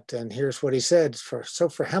estimate, and here's what he said. For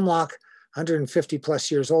hemlock, 150 plus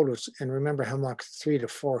years old, which, and remember, hemlock 300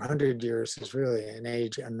 to 400 years is really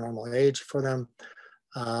a normal age for them.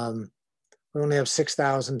 We only have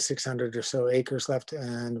 6,600 or so acres left,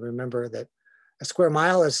 and remember that a square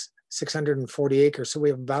mile is 640 acres, so we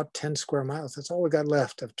have about 10 square miles. That's all we got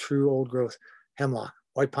left of true old growth hemlock.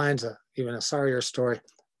 White pine's even a sorrier story,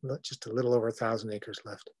 just a little over 1,000 acres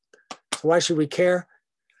left. So why should we care?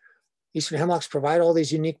 Eastern hemlocks provide all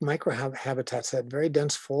these unique microhabitats, that very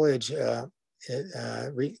dense foliage.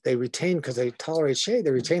 They retain, because they tolerate shade,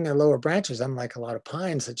 they retain their lower branches, unlike a lot of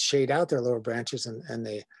pines that shade out their lower branches and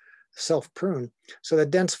they self-prune. So the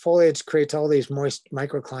dense foliage creates all these moist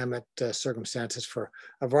microclimate circumstances for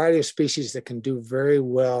a variety of species that can do very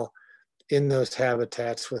well in those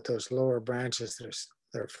habitats with those lower branches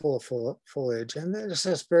that are full of foliage. And there's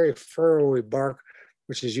this very furrowy bark,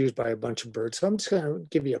 which is used by a bunch of birds. So I'm just going to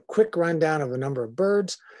give you a quick rundown of a number of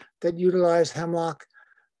birds that utilize hemlock,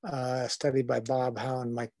 studied by Bob Howe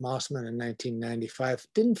and Mike Mossman in 1995.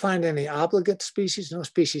 Didn't find any obligate species. No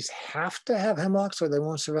species have to have hemlocks or they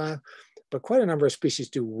won't survive, but quite a number of species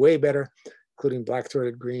do way better, including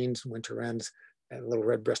black-throated greens, winter wrens, and little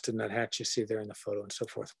red-breasted nuthatch you see there in the photo and so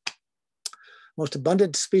forth. Most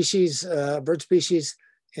abundant species, bird species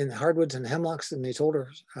in hardwoods and hemlocks in these older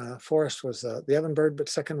forests was the ovenbird, but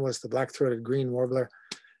second was the black-throated green warbler.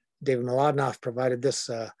 David Mlodinow provided this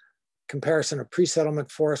comparison of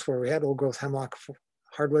pre-settlement forests where we had old growth hemlock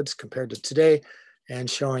hardwoods compared to today, and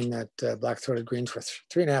showing that black-throated greens were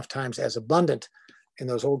 3.5 times as abundant in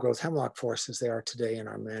those old growth hemlock forests as they are today in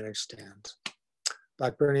our managed stands.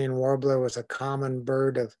 Black-Burnian warbler was a common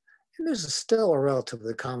bird and this is still a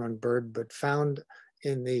relatively common bird, but found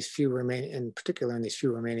in these few remaining, in particular in these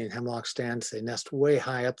few remaining hemlock stands. They nest way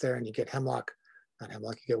high up there, and you get you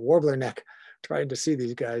get warbler neck. Trying to see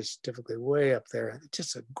these guys typically way up there.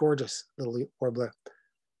 Just a gorgeous little warbler.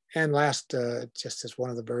 And last, just as one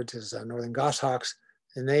of the birds, is northern goshawks,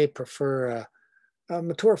 and they prefer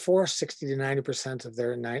mature forest. 60 to 90% of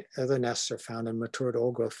their nests are found in matured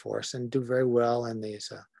old growth forests and do very well in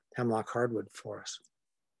these hemlock hardwood forests.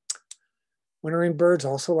 Wintering birds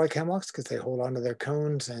also like hemlocks because they hold onto their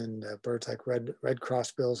cones, and birds like red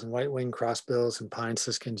crossbills and white-winged crossbills and pine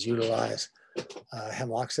siskins utilize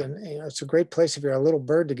hemlocks. And it's a great place if you're a little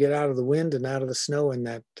bird to get out of the wind and out of the snow in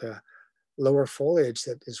that lower foliage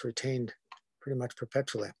that is retained pretty much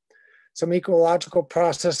perpetually. Some ecological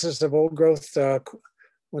processes of old growth,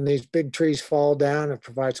 when these big trees fall down, it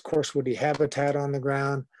provides coarse woody habitat on the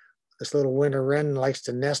ground. This little winter wren likes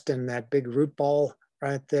to nest in that big root ball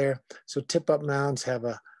right there. So tip-up mounds have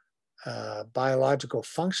a biological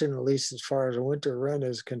function, at least as far as a winter wren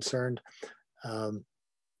is concerned. And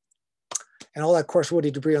all that coarse woody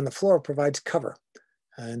debris on the floor provides cover.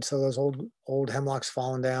 And so those old hemlocks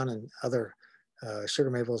falling down and other sugar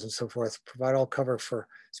maples and so forth provide all cover for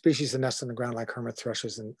species that nest on the ground like hermit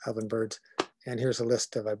thrushes and ovenbirds. And here's a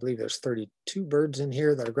list of, I believe there's 32 birds in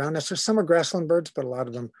here that are ground nesters. Some are grassland birds, but a lot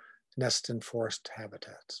of them nest in forest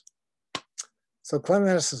habitats. So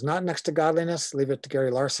cleanliness is not next to godliness. Leave it to Gary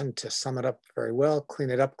Larson to sum it up very well. Clean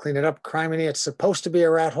it up, criminy. It's supposed to be a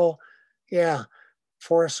rat hole. Yeah,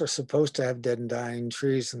 forests are supposed to have dead and dying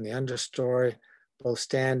trees in the understory, both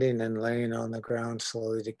standing and laying on the ground,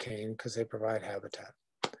 slowly decaying because they provide habitat.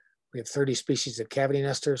 We have 30 species of cavity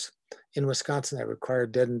nesters in Wisconsin that require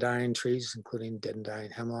dead and dying trees, including dead and dying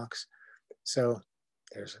hemlocks. So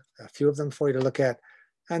there's a few of them for you to look at.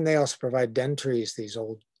 And they also provide den trees, these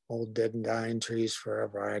old dead and dying trees for a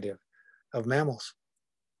variety of mammals.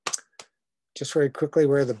 Just very quickly,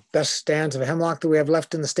 where are the best stands of hemlock that we have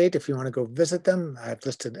left in the state if you want to go visit them. I've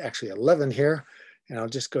listed actually 11 here, and I'll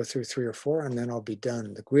just go through 3 or 4 and then I'll be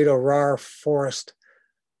done. The Guido-Rar Forest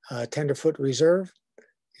Tenderfoot Reserve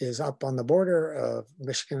is up on the border of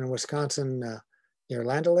Michigan and Wisconsin near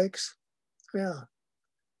Land O'Lakes. Yeah,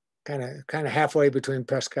 kind of halfway between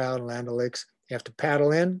Presque Isle and Land O'Lakes. You have to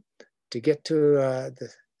paddle in to get to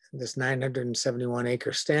this 971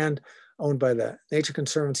 acre stand owned by the Nature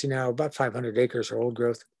Conservancy now. About 500 acres are old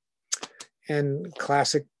growth. And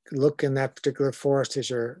classic look in that particular forest as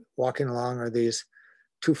you're walking along are these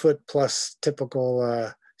 2 foot plus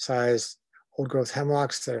typical size old growth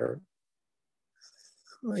hemlocks that are,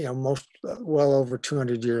 most well over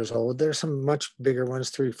 200 years old. There's some much bigger ones,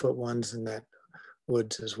 3 foot ones in that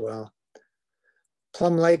woods as well.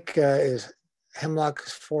 Plum Lake is Hemlock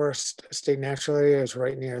Forest State Natural Area, is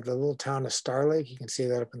right near the little town of Star Lake. You can see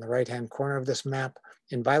that up in the right-hand corner of this map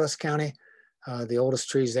in Vilas County. The oldest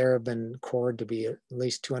trees there have been cored to be at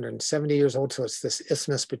least 270 years old. So it's this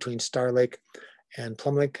isthmus between Star Lake and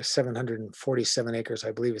Plum Lake. 747 acres,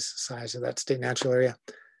 I believe, is the size of that state natural area.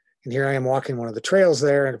 And here I am walking one of the trails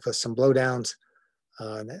there, and with some blowdowns.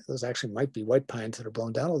 Those actually might be white pines that are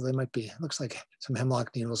blown down, although they might be, looks like some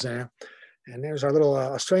hemlock needles there. And there's our little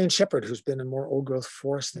Australian shepherd, who's been in more old growth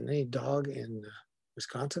forest than any dog in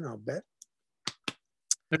Wisconsin, I'll bet.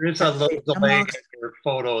 There is a little delay in your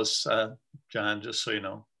photos, John, just so you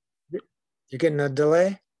know. You're getting a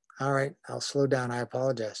delay? All right, I'll slow down. I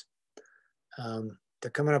apologize.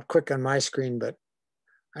 They're coming up quick on my screen, but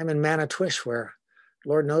I'm in Manitouche, where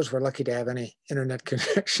Lord knows we're lucky to have any internet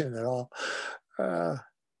connection at all.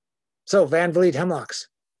 So Van Vliet hemlocks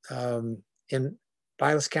in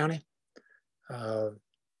Vilas County,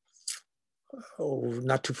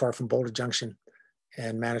 not too far from Boulder Junction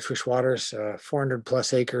and Manitouche Waters, 400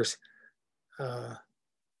 plus acres,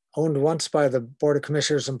 owned once by the Board of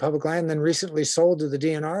Commissioners on Public Land, then recently sold to the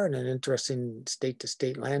DNR in an interesting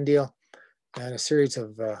state-to-state land deal, and a series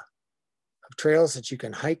of trails that you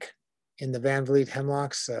can hike in the Van Vliet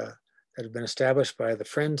hemlocks that have been established by the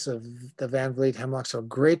Friends of the Van Vliet hemlock. So a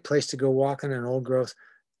great place to go walking in old growth,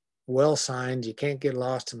 well signed. You can't get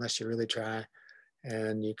lost unless you really try.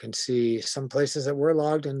 And you can see some places that were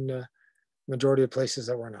logged and majority of places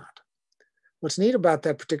that were not. What's neat about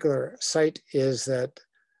that particular site is that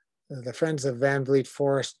the Friends of Van Vliet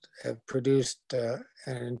Forest have produced an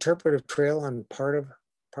interpretive trail on part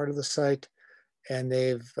of the site, and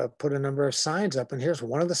they've put a number of signs up. And here's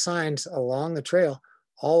one of the signs along the trail,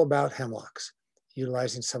 all about hemlocks,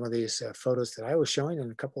 utilizing some of these photos that I was showing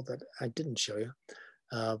and a couple that I didn't show you,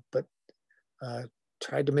 but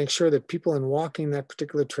tried to make sure that people in walking that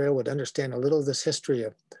particular trail would understand a little of this history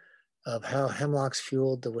of how hemlocks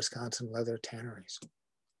fueled the Wisconsin leather tanneries.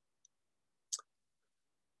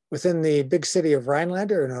 Within the big city of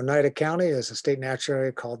Rhinelander in Oneida County is a state natural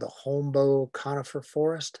area called the Holmboe Conifer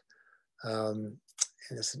Forest. And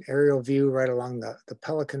it's an aerial view right along the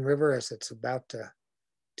Pelican River as it's about to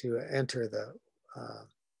enter the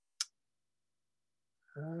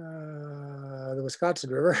Wisconsin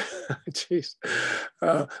River. Jeez.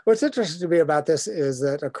 What's interesting to me about this is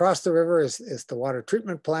that across the river is the water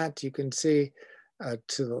treatment plant. You can see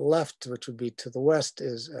to the left, which would be to the west,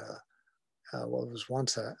 is what was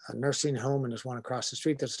once a nursing home, and there's one across the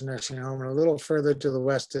street that's a nursing home. And a little further to the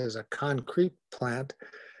west is a concrete plant.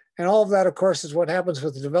 And all of that, of course, is what happens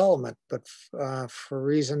with the development. But for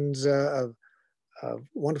reasons of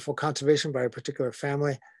wonderful conservation by a particular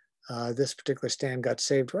family, this particular stand got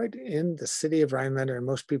saved right in the city of Rhinelander, and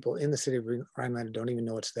most people in the city of Rhinelander don't even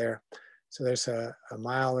know it's there. So there's a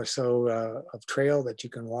mile or so of trail that you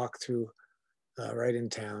can walk through right in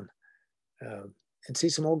town and see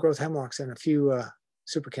some old growth hemlocks and a few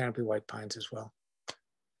super canopy white pines as well.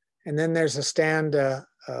 And then there's a stand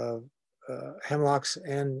of hemlocks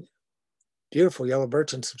and beautiful yellow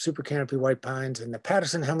birch and some super canopy white pines, and the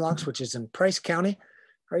Patterson hemlocks, which is in Price County,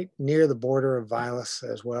 right near the border of Vilas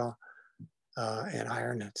as well, and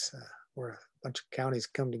Iron. It's where a bunch of counties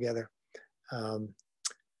come together.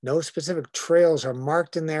 No specific trails are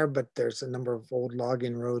marked in there, but there's a number of old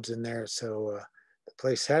logging roads in there. So the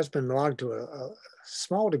place has been logged to a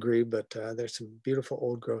small degree, but there's some beautiful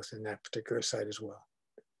old growth in that particular site as well.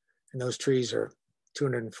 And those trees are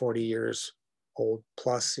 240 years old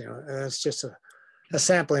plus, you know, and it's just a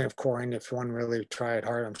sampling of coring. If one really tried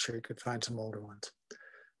hard, I'm sure you could find some older ones.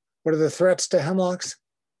 What are the threats to hemlocks?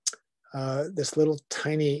 This little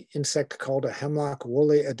tiny insect called a hemlock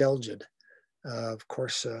woolly adelgid, of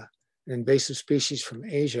course, an invasive species from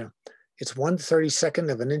Asia. It's 1/32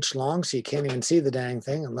 of an inch long, so you can't even see the dang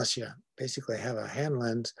thing unless you basically have a hand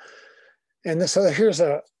lens. And so here's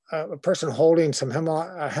a person holding some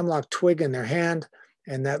hemlock twig in their hand,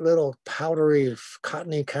 and that little powdery,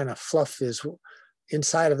 cottony kind of fluff is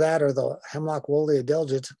inside of that are the hemlock woolly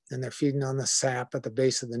adelgids, and they're feeding on the sap at the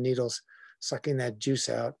base of the needles, sucking that juice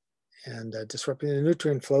out and disrupting the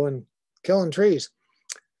nutrient flow and killing trees.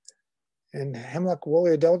 And hemlock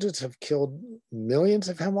woolly adelgids have killed millions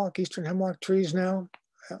of eastern hemlock trees now,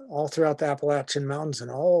 all throughout the Appalachian Mountains and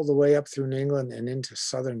all the way up through New England and into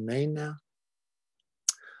southern Maine now.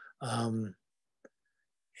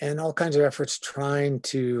 And all kinds of efforts trying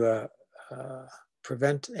to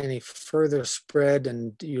prevent any further spread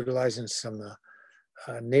and utilizing some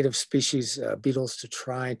native species beetles to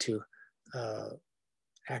try to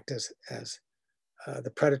act as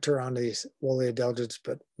the predator on these woolly adelgids,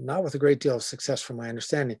 but not with a great deal of success from my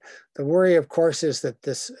understanding. The worry, of course, is that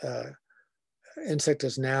this insect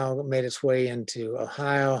has now made its way into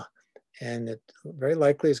Ohio, and it very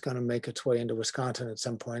likely is going to make its way into Wisconsin at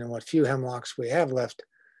some point. And what few hemlocks we have left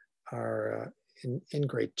are in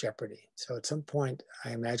great jeopardy. So at some point,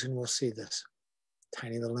 I imagine we'll see this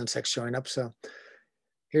tiny little insect showing up. So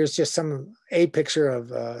here's just a picture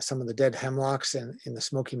of some of the dead hemlocks in the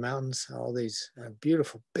Smoky Mountains. All these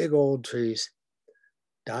beautiful big old trees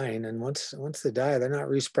dying, and once they die, they're not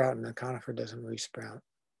resprouting. The conifer doesn't resprout.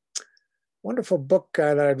 Wonderful book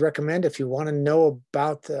that I'd recommend if you want to know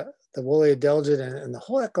about the woolly adelgid and the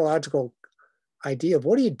whole ecological idea of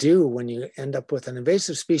what do you do when you end up with an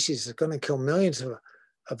invasive species that's going to kill millions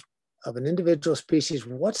of an individual species.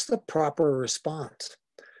 What's the proper response?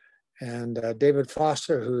 And David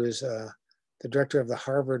Foster, who is the director of the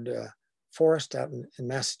Harvard Forest out in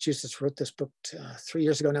Massachusetts, wrote this book 3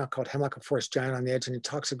 years ago now called Hemlock, a Forest Giant on the Edge, and he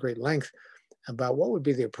talks at great length about what would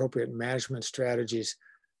be the appropriate management strategies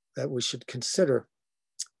that we should consider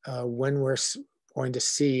when we're going to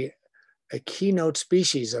see a keynote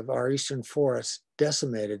species of our eastern forests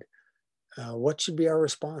decimated. What should be our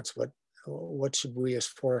response? What should we as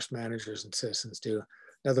forest managers and citizens do?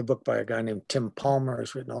 Another book by a guy named Tim Palmer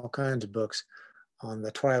has written all kinds of books on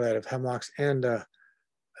the twilight of hemlocks and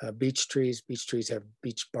beech trees. Beech trees have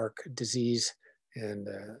beech bark disease, and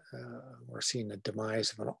we're seeing the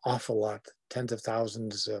demise of an awful lot, tens of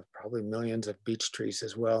thousands, probably millions of beech trees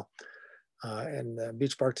as well. And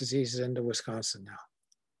beech bark disease is into Wisconsin now.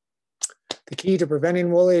 The key to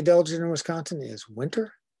preventing woolly adelgid in Wisconsin is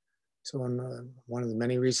winter. So one of the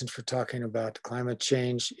many reasons for talking about climate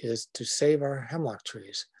change is to save our hemlock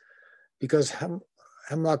trees, because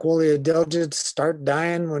hemlock woolly adelgids start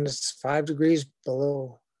dying when it's 5 degrees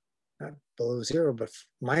below, not below zero, but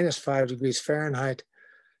minus 5 degrees Fahrenheit.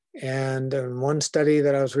 And in one study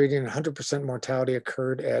that I was reading, 100% mortality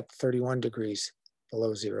occurred at 31 degrees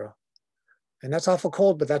below zero. And that's awful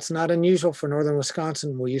cold, but that's not unusual for northern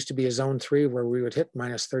Wisconsin. We used to be a zone 3 where we would hit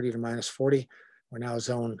minus 30 to minus 40. We're now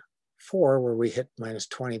zone 4 where we hit minus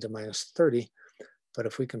 20 to minus 30. But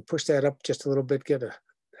if we can push that up just a little bit,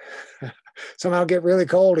 somehow get really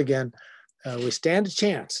cold again, we stand a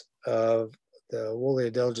chance of the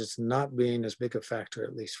woolly adelgids not being as big a factor,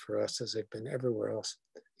 at least for us, as they've been everywhere else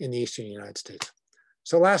in the eastern United States.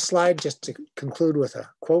 So last slide, just to conclude with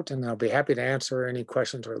a quote, and I'll be happy to answer any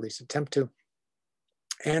questions, or at least attempt to,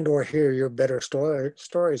 and or hear your better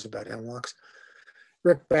stories about hemlocks.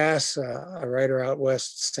 Rick Bass, a writer out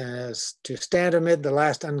west, says, "To stand amid the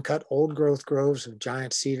last uncut old growth groves of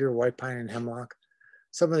giant cedar, white pine, and hemlock,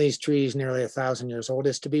 some of these trees nearly 1,000 years old,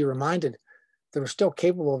 is to be reminded that we're still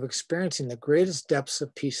capable of experiencing the greatest depths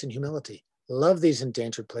of peace and humility. Love these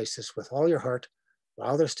endangered places with all your heart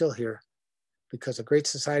while they're still here, because a great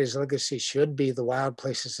society's legacy should be the wild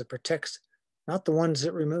places it protects, not the ones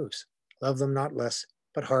it removes. Love them not less,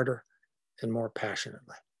 but harder and more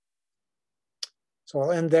passionately." So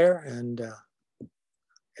I'll end there, and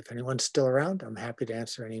if anyone's still around, I'm happy to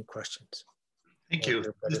answer any questions. Thank you.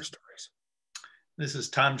 Better stories. This is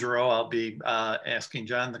Tom Giroux. I'll be asking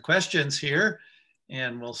John the questions here,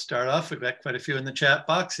 and we'll start off. We've got quite a few in the chat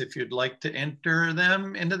box. If you'd like to enter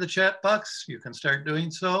them into the chat box, you can start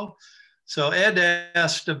doing so. So Ed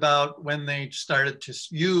asked about when they started to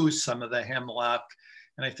use some of the hemlock,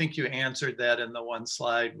 and I think you answered that in the one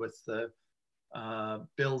slide with the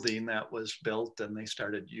building that was built, and they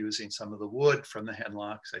started using some of the wood from the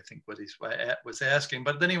hemlocks, I think what he was asking.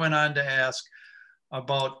 But then he went on to ask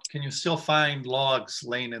about, can you still find logs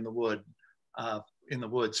laying in the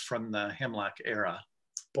woods from the hemlock era?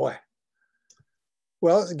 Boy.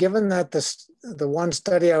 Well, given that the one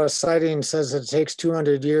study I was citing says that it takes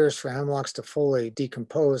 200 years for hemlocks to fully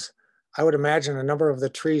decompose, I would imagine a number of the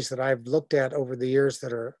trees that I've looked at over the years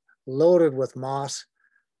that are loaded with moss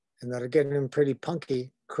and that are getting pretty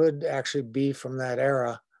punky could actually be from that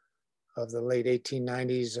era of the late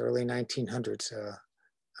 1890s, early 1900s.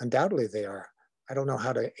 Undoubtedly they are. I don't know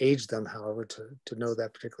how to age them, however, to know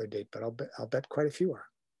that particular date, but I'll bet quite a few are.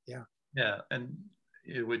 Yeah. Yeah, and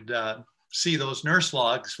you would see those nurse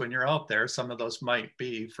logs when you're out there. Some of those might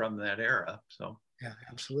be from that era. So yeah,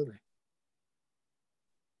 absolutely.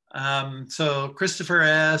 So Christopher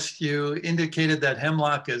asked, you indicated that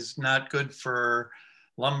hemlock is not good for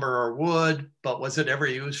lumber or wood, but was it ever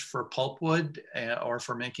used for pulpwood or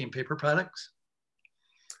for making paper products?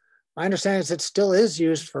 My understanding is it still is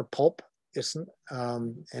used for pulp.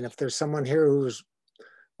 And if there's someone here who's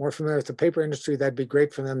more familiar with the paper industry, that'd be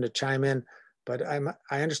great for them to chime in. But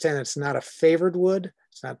I understand it's not a favored wood.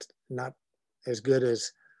 It's not as good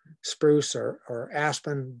as spruce or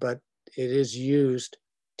aspen, but it is used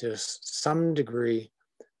to some degree,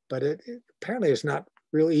 but it apparently is not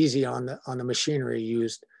real easy on the machinery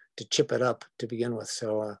used to chip it up to begin with.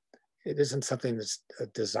 So it isn't something that's a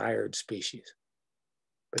desired species,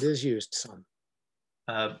 but it is used some.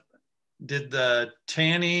 Did the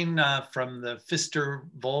tanning from the Pfister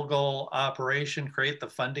Vogel operation create the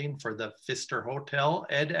funding for the Pfister Hotel,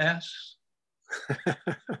 Ed asks?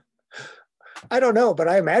 I don't know, but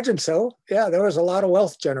I imagine so. Yeah, there was a lot of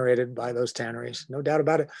wealth generated by those tanneries, no doubt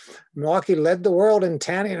about it. Milwaukee led the world in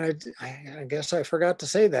tanning. I guess I forgot to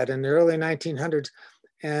say that in the early 1900s.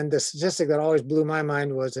 And the statistic that always blew my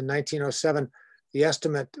mind was in 1907, the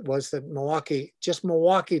estimate was that Milwaukee, just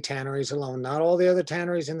Milwaukee tanneries alone, not all the other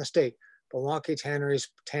tanneries in the state, Milwaukee tanneries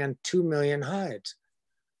tanned 2 million hides.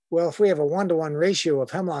 Well, if we have a 1-to-1 ratio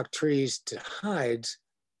of hemlock trees to hides,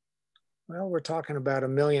 well, we're talking about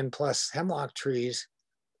 1 million plus hemlock trees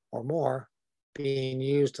or more being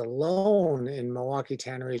used alone in Milwaukee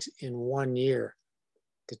tanneries in 1 year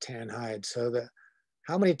to tan hides. So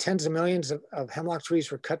how many tens of millions of hemlock trees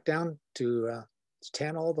were cut down to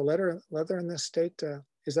tan all the leather in this state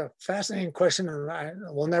is a fascinating question,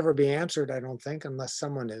 and will never be answered, I don't think, unless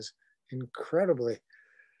someone is incredibly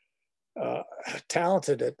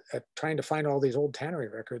talented at trying to find all these old tannery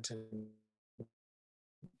records and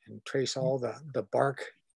trace all the bark.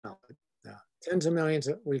 Tens of millions,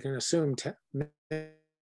 we can assume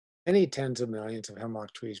many tens of millions of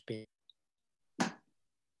hemlock trees being.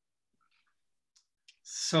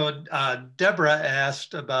 So Deborah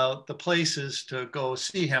asked about the places to go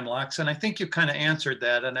see hemlocks, and I think you kind of answered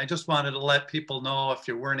that. And I just wanted to let people know, if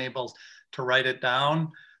you weren't able to write it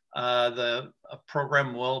down, the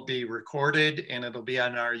program will be recorded and it'll be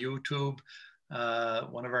on our YouTube.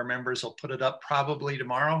 One of our members will put it up probably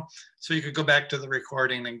tomorrow. So you could go back to the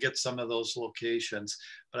recording and get some of those locations.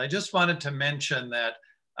 But I just wanted to mention that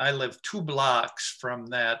I live 2 blocks from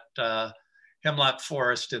that hemlock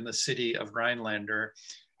forest in the city of Rhinelander.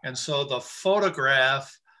 And so the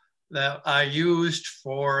photograph that I used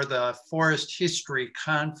for the Forest History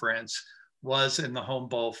Conference was in the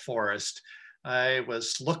Humboldt Forest. I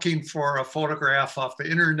was looking for a photograph off the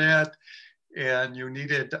internet, and you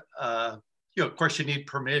needed, of course you need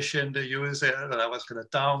permission to use it, and I was gonna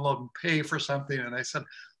download and pay for something. And I said,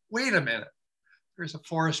 wait a minute, there's a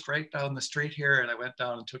forest right down the street here. And I went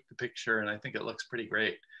down and took the picture, and I think it looks pretty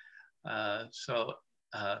great. So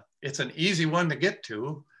it's an easy one to get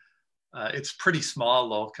to. It's pretty small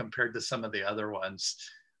though compared to some of the other ones.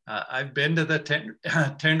 I've been to the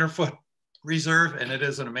Tenderfoot Reserve, and it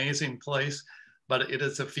is an amazing place, but it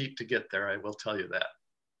is a feat to get there, I will tell you that.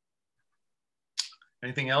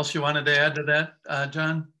 Anything else you wanted to add to that,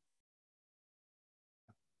 John?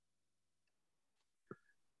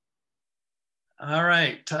 All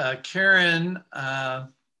right, Karen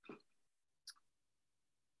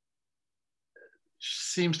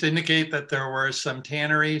seems to indicate that there were some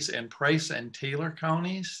tanneries in Price and Taylor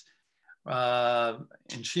counties. And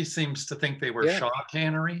she seems to think they were Shaw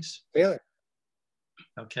tanneries. Taylor.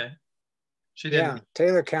 Okay. She didn't. Yeah,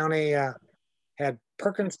 Taylor County had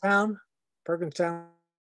Perkinstown. Perkinstown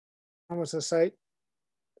was the site.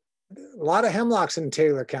 A lot of hemlocks in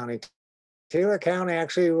Taylor County. Taylor County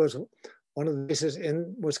actually was one of the places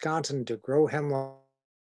in Wisconsin to grow hemlock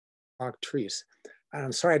trees. And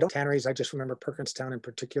I'm sorry, I don't tanneries. I just remember Perkinstown in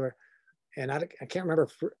particular. And I can't remember.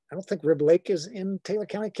 I don't think Rib Lake is in Taylor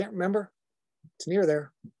County. Can't remember. It's near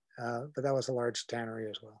there, but that was a large tannery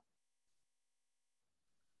as well.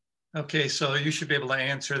 Okay, so you should be able to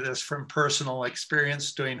answer this from personal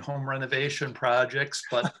experience doing home renovation projects,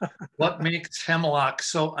 but what makes hemlock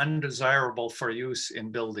so undesirable for use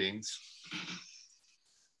in buildings?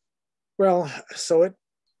 Well,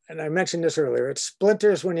 and I mentioned this earlier, it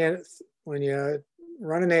splinters when you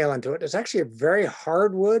run a nail into it. It's actually a very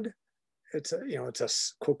hard wood. It's a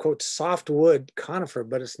quote, quote, soft wood conifer,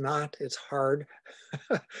 but it's not, it's hard.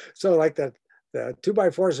 So like the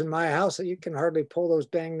 2x4s in my house, you can hardly pull those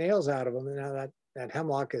dang nails out of them. And now that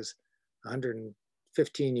hemlock is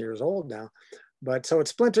 115 years old now. But so it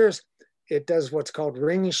splinters, it does what's called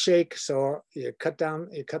ring shake. So you cut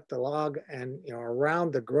the log, and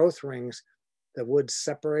around the growth rings, the wood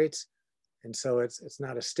separates. And so it's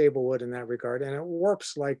not a stable wood in that regard, and it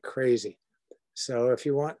warps like crazy. So if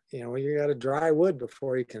you want, you got to dry wood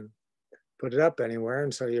before you can put it up anywhere.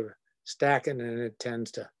 And so you stack it, and it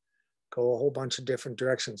tends to go a whole bunch of different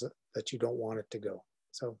directions that you don't want it to go.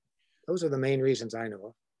 So those are the main reasons I know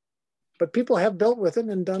of. But people have built with it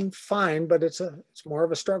and done fine, but it's more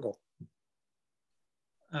of a struggle.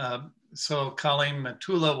 So Colleen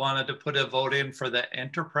Matula wanted to put a vote in for the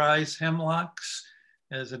enterprise hemlocks.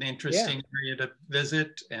 as an interesting area to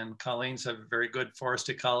visit. And Colleen's a very good forest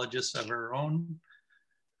ecologist of her own.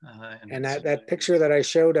 And that picture that I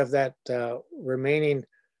showed of that remaining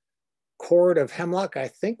cord of hemlock, I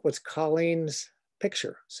think was Colleen's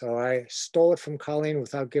picture. So I stole it from Colleen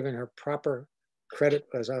without giving her proper credit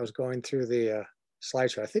as I was going through the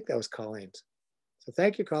slideshow. I think that was Colleen's. So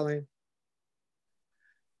thank you, Colleen.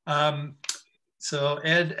 So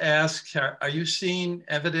Ed asked, are you seeing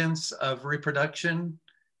evidence of reproduction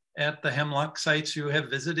at the hemlock sites you have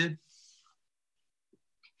visited?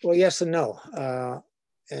 Well, yes and no.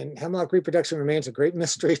 And hemlock reproduction remains a great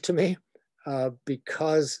mystery to me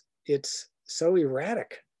because it's so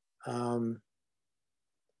erratic.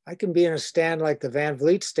 I can be in a stand like the Van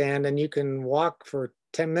Vliet stand and you can walk for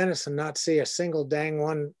 10 minutes and not see a single dang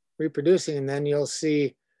one reproducing, and then you'll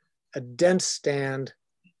see a dense stand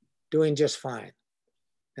doing just fine.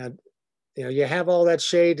 Now, you know, you have all that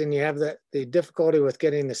shade and you have the difficulty with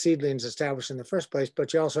getting the seedlings established in the first place,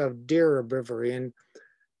 but you also have deer herbivory. And,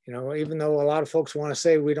 you know, even though a lot of folks want to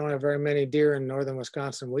say we don't have very many deer in northern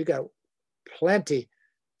Wisconsin, we got plenty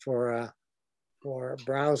for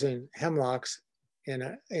browsing hemlocks.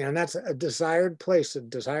 And that's a desired place, a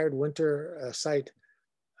desired winter site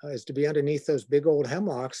is to be underneath those big old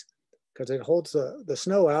hemlocks because it holds the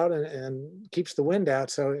snow out and keeps the wind out.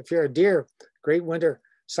 So if you're a deer, great winter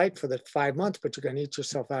site for the 5 months, but you're going to eat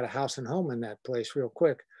yourself out of house and home in that place real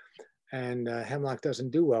quick. And hemlock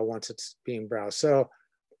doesn't do well once it's being browsed. So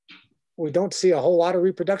we don't see a whole lot of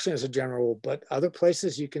reproduction as a general rule, but other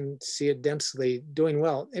places you can see it densely doing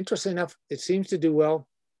well. Interesting enough, it seems to do well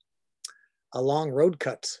along road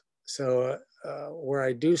cuts. So where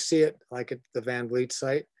I do see it, like at the Van Vliet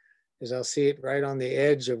site, is I'll see it right on the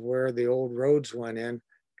edge of where the old roads went in.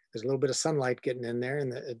 There's a little bit of sunlight getting in there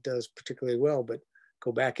and it does particularly well, but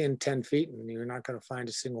go back in 10 feet and you're not going to find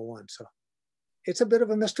a single one. So it's a bit of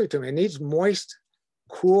a mystery to me. It needs moist,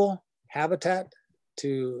 cool habitat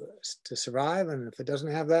to survive. And if it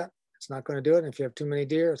doesn't have that, it's not going to do it. And if you have too many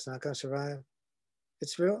deer, it's not going to survive.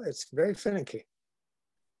 It's very finicky.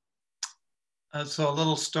 So a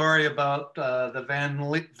little story about the Van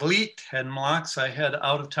Vliet hemlocks. I had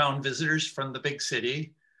out-of-town visitors from the big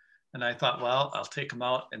city, and I thought, well, I'll take them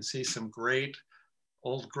out and see some great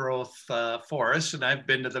old growth forest. And I've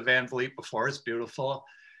been to the Van Vliet before, it's beautiful.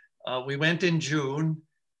 We went in June,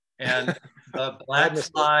 and the black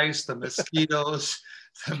flies, the mosquitoes,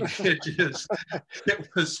 the midges, it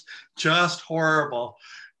was just horrible.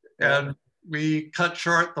 And we cut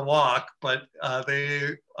short the walk, but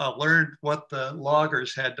they learned what the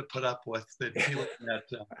loggers had to put up with in dealing that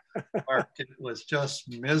park. It was just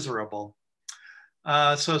miserable.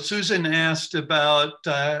 So Susan asked about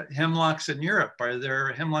hemlocks in Europe. Are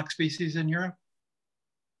there hemlock species in Europe?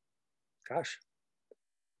 Gosh,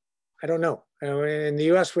 I don't know. In the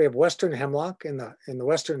U.S., we have Western hemlock in the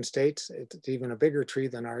Western states. It's even a bigger tree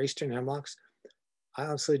than our Eastern hemlocks. I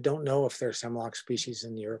honestly don't know if there's hemlock species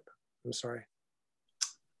in Europe. I'm sorry.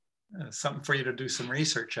 Something for you to do some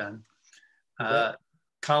research on.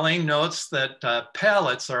 Colleen notes that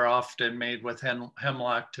pallets are often made with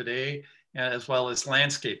hemlock today, as well as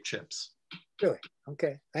landscape chips. Really?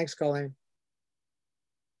 Okay. Thanks, Colleen.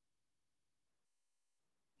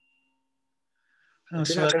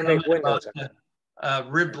 So a comment about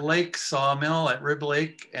Rib Lake Sawmill at Rib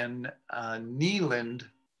Lake and Neeland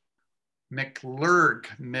McLurg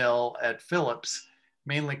Mill at Phillips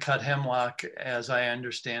mainly cut hemlock. As I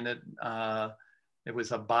understand it, it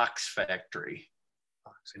was a box factory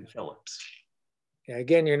in Phillips. Yeah,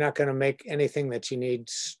 again, you're not going to make anything that you need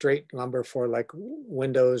straight lumber for, like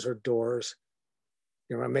windows or doors.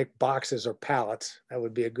 You're going to make boxes or pallets. That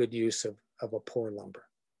would be a good use of a poor lumber.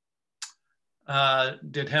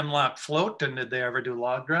 Did hemlock float, and did they ever do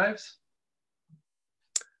log drives?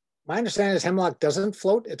 My understanding is hemlock doesn't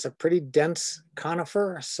float. It's a pretty dense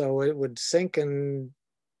conifer, so it would sink.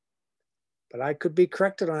 But I could be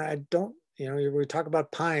corrected on it. I don't, we talk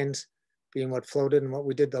about pines being what floated and what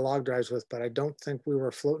we did the log drives with, but I don't think we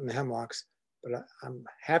were floating the hemlocks. But I'm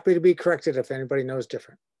happy to be corrected if anybody knows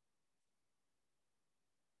different.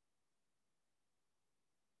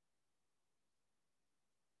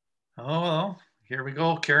 Oh, well, here we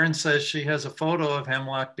go. Karen says she has a photo of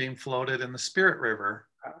hemlock being floated in the Spirit River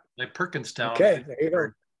at Perkinstown. Okay, there you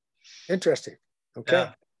go. Interesting. Okay.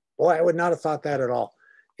 Yeah. Boy, I would not have thought that at all.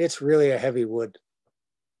 It's really a heavy wood.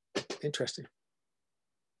 Interesting.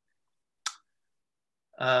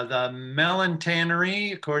 The melon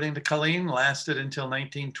tannery, according to Colleen, lasted until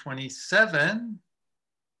 1927.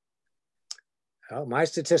 Oh, my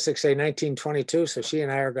statistics say 1922, so she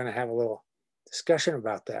and I are going to have a little discussion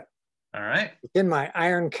about that. All right. It's in my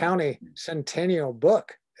Iron County Centennial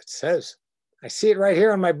book. It says, I see it right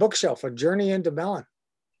here on my bookshelf, A Journey into Melon.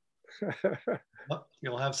 Well,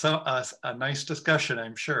 you'll have a nice discussion,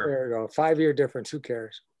 I'm sure. There you go. 5-year difference. Who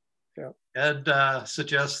cares? Yeah. Ed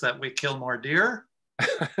suggests that we kill more deer.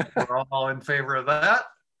 We're all in favor of that.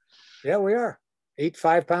 Yeah, we are. Eat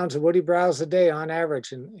 5 pounds of woody browse a day on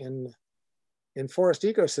average in forest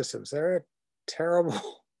ecosystems. They're a terrible,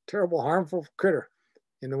 terrible, harmful critter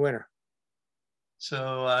in the winter.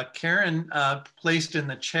 So Karen placed in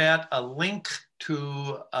the chat a link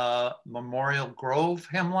to Memorial Grove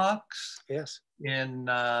hemlocks. Yes. In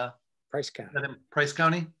Price County. In Price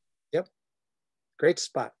County? Yep. Great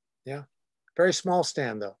spot. Yeah. Very small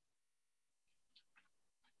stand though.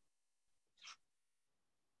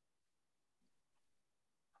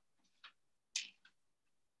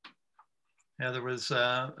 Yeah, there was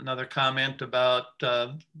another comment about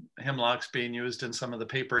hemlocks being used in some of the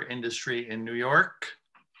paper industry in New York.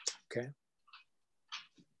 Okay.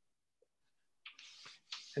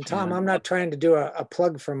 And Tom, I'm not trying to do a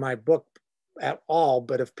plug for my book at all,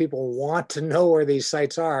 but if people want to know where these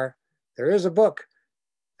sites are, there is a book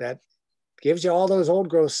that gives you all those old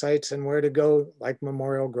growth sites and where to go, like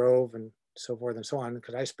Memorial Grove and so forth and so on,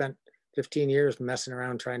 because I spent 15 years messing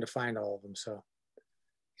around trying to find all of them. So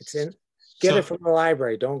it's in, get it from the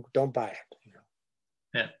library, don't buy it. You know?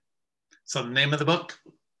 Yeah. So the name of the book?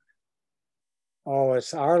 Oh,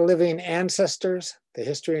 it's Our Living Ancestors, the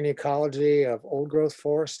History and Ecology of Old Growth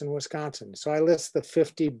Forests in Wisconsin. So I list the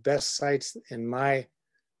 50 best sites in my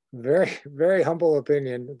very, very humble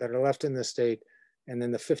opinion that are left in the state, and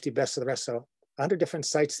then the 50 best of the rest. So 100 different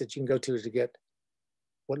sites that you can go to get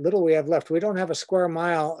what little we have left. We don't have a square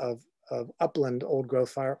mile of upland old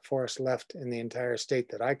growth forest left in the entire state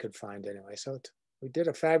that I could find anyway. So we did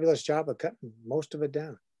a fabulous job of cutting most of it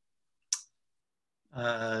down.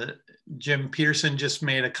 Jim Peterson just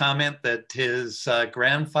made a comment that his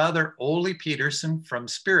grandfather, Ole Peterson from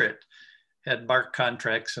Spirit, had bark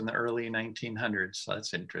contracts in the early 1900s. So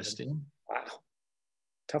that's interesting. Wow.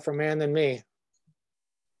 Tougher man than me.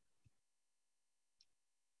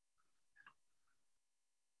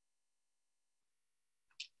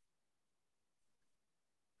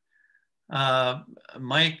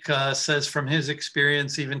 Mike says from his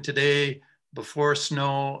experience, even today, before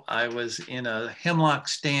snow, I was in a hemlock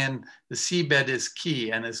stand. The seabed is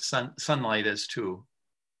key and his sunlight is too.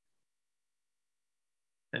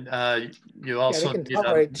 And you also- yeah, they can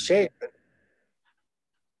tolerate shade.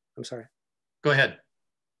 I'm sorry. Go ahead.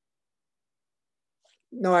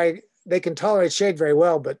 No, they can tolerate shade very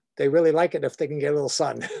well, but they really like it if they can get a little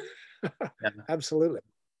sun. Yeah. Absolutely.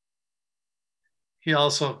 He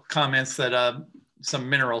also comments that some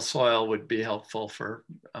mineral soil would be helpful for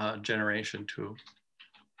generation too.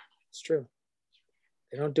 It's true.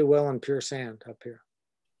 They don't do well on pure sand up here.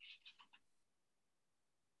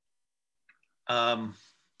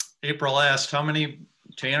 April asked, how many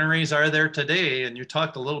tanneries are there today? And you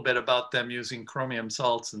talked a little bit about them using chromium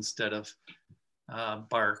salts instead of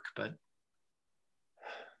bark, but.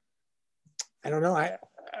 I don't know. I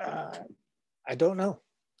don't know.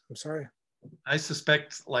 I'm sorry. I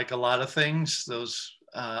suspect, like a lot of things, those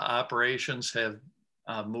operations have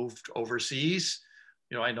moved overseas.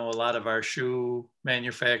 You know, I know a lot of our shoe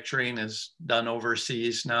manufacturing is done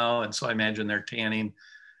overseas now, and so I imagine they're tanning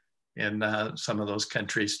in some of those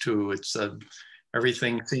countries too. It's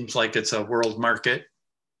everything seems like it's a world market.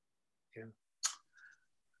 Yeah.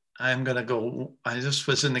 I'm gonna go. I just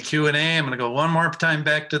was in the Q&A. I'm gonna go one more time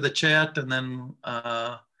back to the chat, and then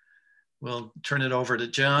we'll turn it over to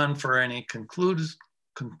John for any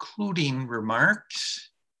concluding remarks.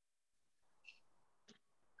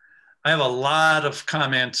 I have a lot of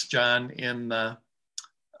comments, John, in the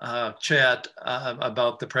chat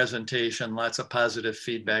about the presentation, lots of positive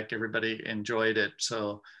feedback. Everybody enjoyed it.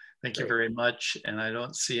 So thank you very much. And I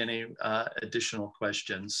don't see any additional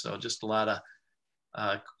questions. So just a lot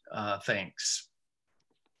of thanks.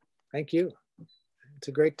 Thank you. It's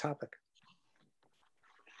a great topic.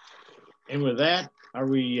 And with that, are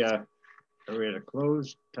we at a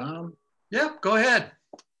close, Tom? Yeah, go ahead.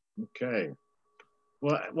 Okay.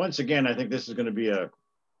 Well, once again, I think this is going to be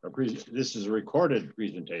this is a recorded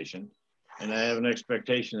presentation, and I have an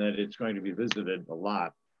expectation that it's going to be visited a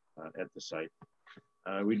lot at the site.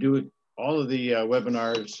 All of the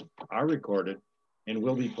webinars are recorded and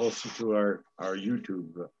will be posted to our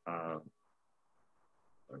YouTube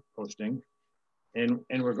posting. And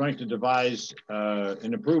we're going to devise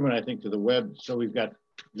an improvement, I think, to the web. So we've got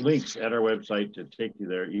links at our website to take you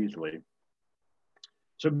there easily.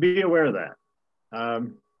 So be aware of that.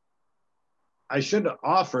 I should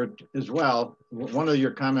offer as well, one of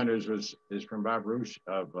your commenters is from Bob Roosh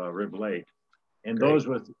of Rib Lake. And Great. those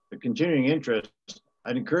with the continuing interest,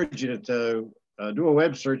 I'd encourage you to do a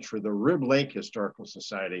web search for the Rib Lake Historical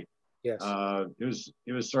Society. Yes.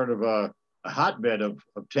 It was sort of a hotbed of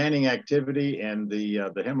tanning activity and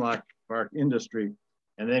the hemlock bark industry.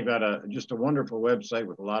 And they've got just a wonderful website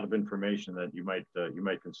with a lot of information that you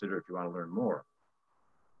might consider if you want to learn more.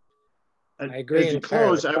 I agree. As you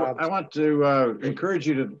close, I want to encourage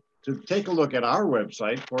you to take a look at our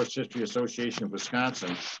website, Forest History Association of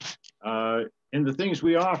Wisconsin, and the things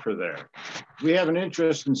we offer there. We have an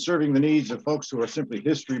interest in serving the needs of folks who are simply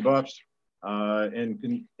history buffs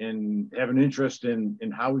and have an interest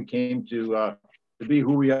in how we came to be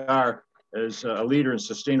who we are as a leader in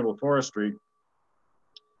sustainable forestry.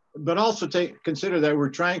 But also consider that we're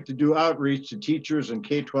trying to do outreach to teachers and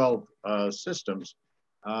K-12 systems.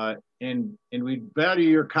 And we value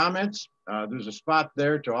your comments. There's a spot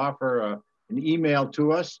there to offer an email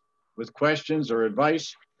to us with questions or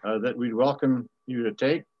advice that we'd welcome you to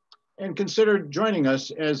take. And consider joining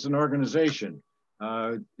us as an organization.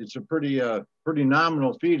 It's a pretty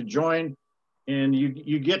nominal fee to join. And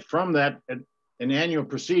you get from that an annual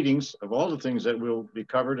proceedings of all the things that will be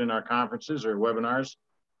covered in our conferences or webinars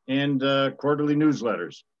and quarterly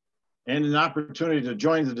newsletters. And an opportunity to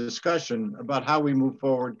join the discussion about how we move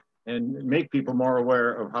forward and make people more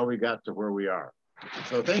aware of how we got to where we are.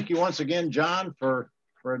 So thank you once again, John, for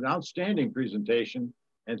an outstanding presentation.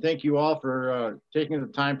 And thank you all for taking the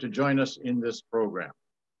time to join us in this program.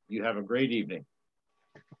 You have a great evening.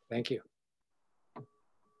 Thank you.